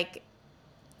be like,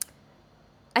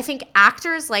 I think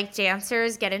actors, like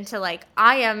dancers, get into like,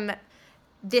 I am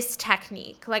this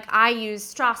technique. Like I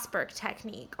use Strasberg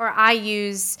technique, or I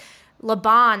use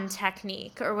Laban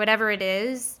technique, or whatever it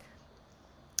is.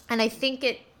 And I think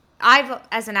I've,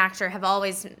 as an actor, have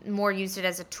always more used it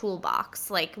as a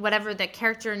toolbox. Like whatever the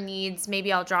character needs,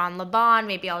 maybe I'll draw on Laban,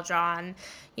 maybe I'll draw on,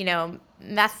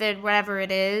 method, whatever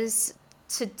it is,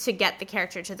 to get the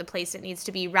character to the place it needs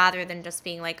to be, rather than just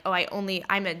being like, oh,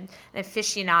 I'm an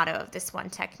aficionado of this one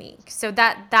technique. So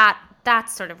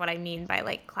that's sort of what I mean by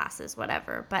like classes,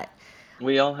 whatever. But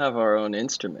We all have our own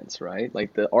instruments, right?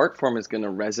 Like the art form is going to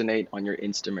resonate on your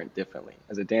instrument differently.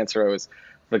 As a dancer, I was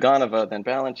Vaganova, then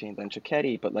Balanchine, then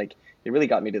Cicchetti, but like it really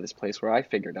got me to this place where I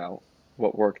figured out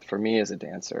what worked for me as a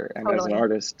dancer. And as an totally.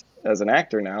 artist, as an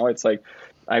actor now, it's like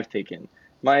I've taken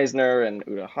Meisner and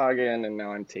Uta Hagen, and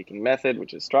now I'm taking Method,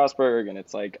 which is Strasberg, and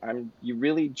it's like you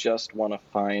really just want to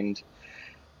find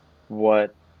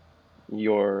what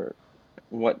your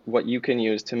what you can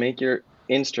use to make your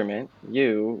instrument,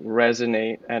 you,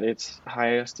 resonate at its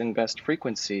highest and best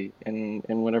frequency in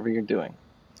whatever you're doing.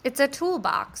 It's a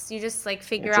toolbox. You just like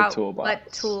figure It's a out what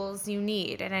toolbox. tools you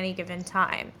need at any given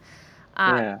time.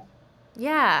 Um, Yeah.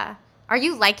 yeah. Are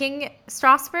you liking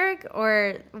Strasberg,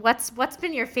 or what's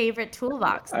been your favorite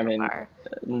toolbox I so mean, far?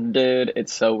 dude,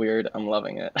 it's so weird. I'm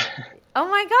loving it. Oh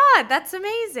my God, that's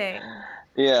amazing.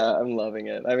 Yeah, I'm loving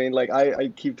it. I mean, like I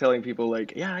keep telling people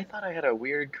like, yeah, I thought I had a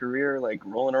weird career like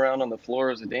rolling around on the floor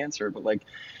as a dancer, but like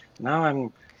now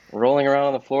I'm rolling around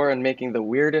on the floor and making the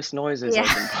weirdest noises I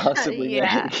Yeah. can possibly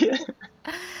Yeah. make.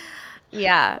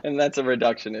 Yeah. And that's a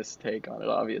reductionist take on it,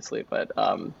 obviously, but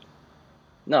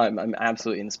no, I'm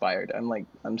absolutely inspired.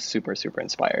 I'm super, super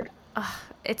inspired. Oh,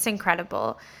 it's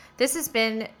incredible. This has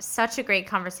been such a great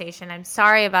conversation. I'm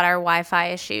sorry about our Wi-Fi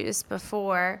issues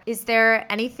before. Is there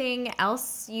anything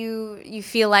else you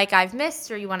feel like I've missed,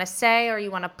 or you want to say, or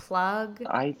you want to plug?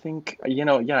 I think,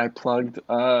 yeah, I plugged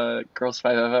Girls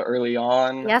Five Eva early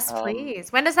on. Yes,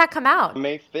 please. When does that come out?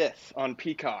 May 5th on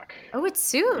Peacock. Oh, it's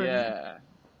soon. Yeah.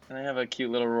 And I have a cute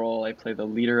little role. I play the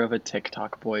leader of a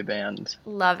TikTok boy band.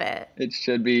 Love it. It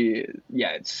should be, yeah,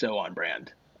 it's so on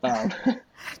brand. Um,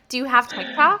 Do you have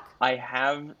TikTok? I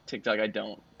have TikTok. I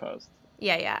don't post.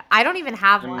 Yeah, yeah. I don't even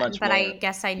have I'm one, much but I more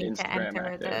guess I need to Instagram enter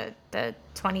active. the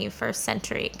 21st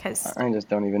century, because I just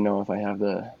don't even know if I have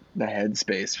the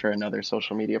headspace for another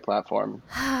social media platform.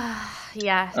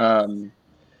 yeah. Um,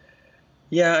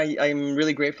 yeah, I'm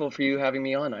really grateful for you having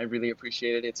me on. I really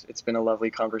appreciate it. It's been a lovely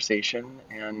conversation,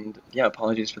 and yeah,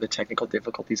 apologies for the technical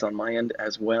difficulties on my end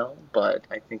as well. But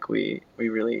I think we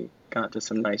really got to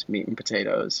some nice meat and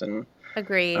potatoes, and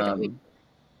Agreed. We um,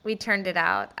 we turned it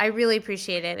out. I really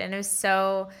appreciate it. And it was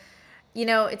so,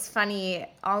 it's funny.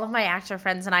 All of my actor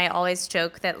friends and I always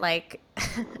joke that, like,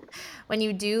 when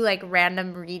you do like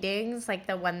random readings, like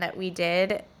the one that we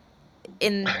did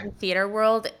in the theater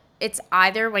world, it's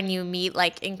either when you meet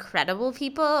like incredible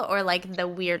people, or like the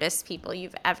weirdest people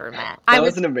you've ever met. that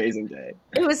was an amazing day.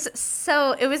 It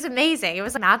was amazing. It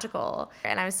was magical.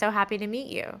 And I was so happy to meet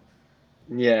you.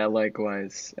 Yeah,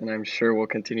 likewise, and I'm sure we'll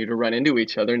continue to run into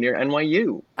each other near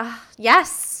NYU,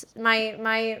 Yes,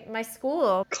 my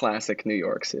school. classic New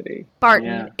York City. Barton,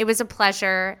 Yeah. it was a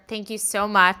pleasure. Thank you so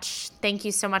much. Thank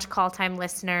you so much, Call Time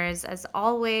listeners. As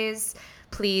always,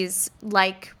 please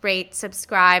like, rate,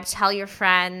 subscribe, tell your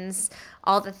friends,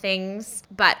 all the things.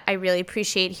 But I really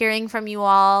appreciate hearing from you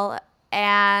all.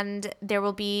 And there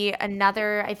will be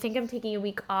another, I think I'm taking a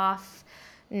week off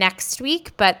next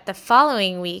week, but the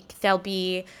following week, there'll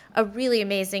be a really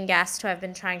amazing guest who I've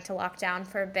been trying to lock down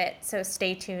for a bit. So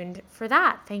stay tuned for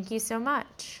that. Thank you so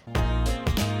much.